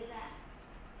là ghi ra.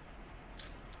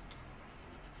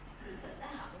 Thận đã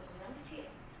hỏng rồi còn nói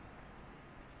chuyện.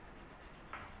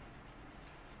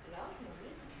 Đó thì mình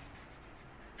biết.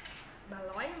 Bà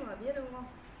nói mà biết đúng không?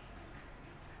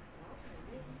 Đó thì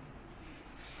mình biết.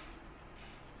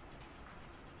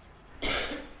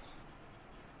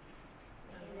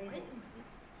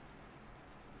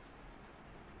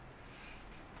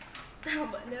 Tao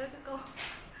vẫn nhớ cái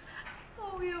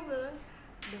câu yêu rồi.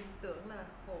 Đừng tưởng là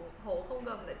hổ không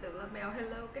gầm lại tưởng là mèo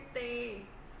Hello Kitty.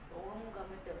 Hổ không gầm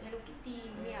lại tưởng Hello Kitty,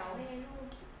 mèo Hello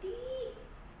Kitty.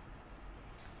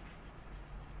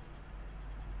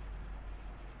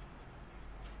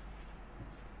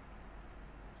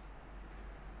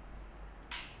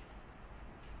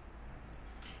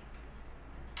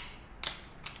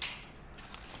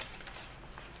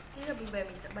 Tí là mình về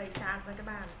mình sẽ bày tràn ra cái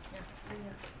bàn nha. Đây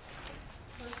nha.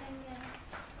 Thôi xem nha.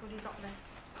 Cô đi dọn đây.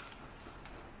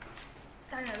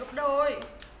 Sang nhà lúc đôi.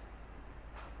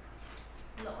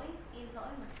 Lỗi, in lỗi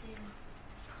mà trên.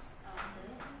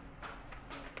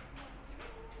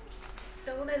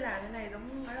 Đâu có đây làm cái này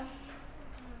giống nói đâu.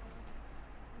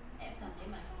 Em cảm thấy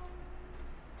mà.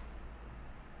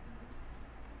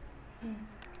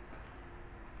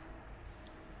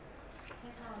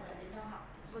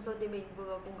 Vừa rồi thì mình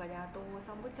vừa cùng cả nhà tô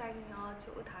xong bức tranh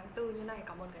chữ tháng 4 như này.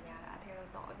 Cảm ơn cả nhà đã theo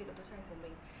dõi video tô tranh của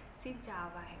mình. Xin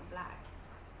chào và hẹn gặp lại.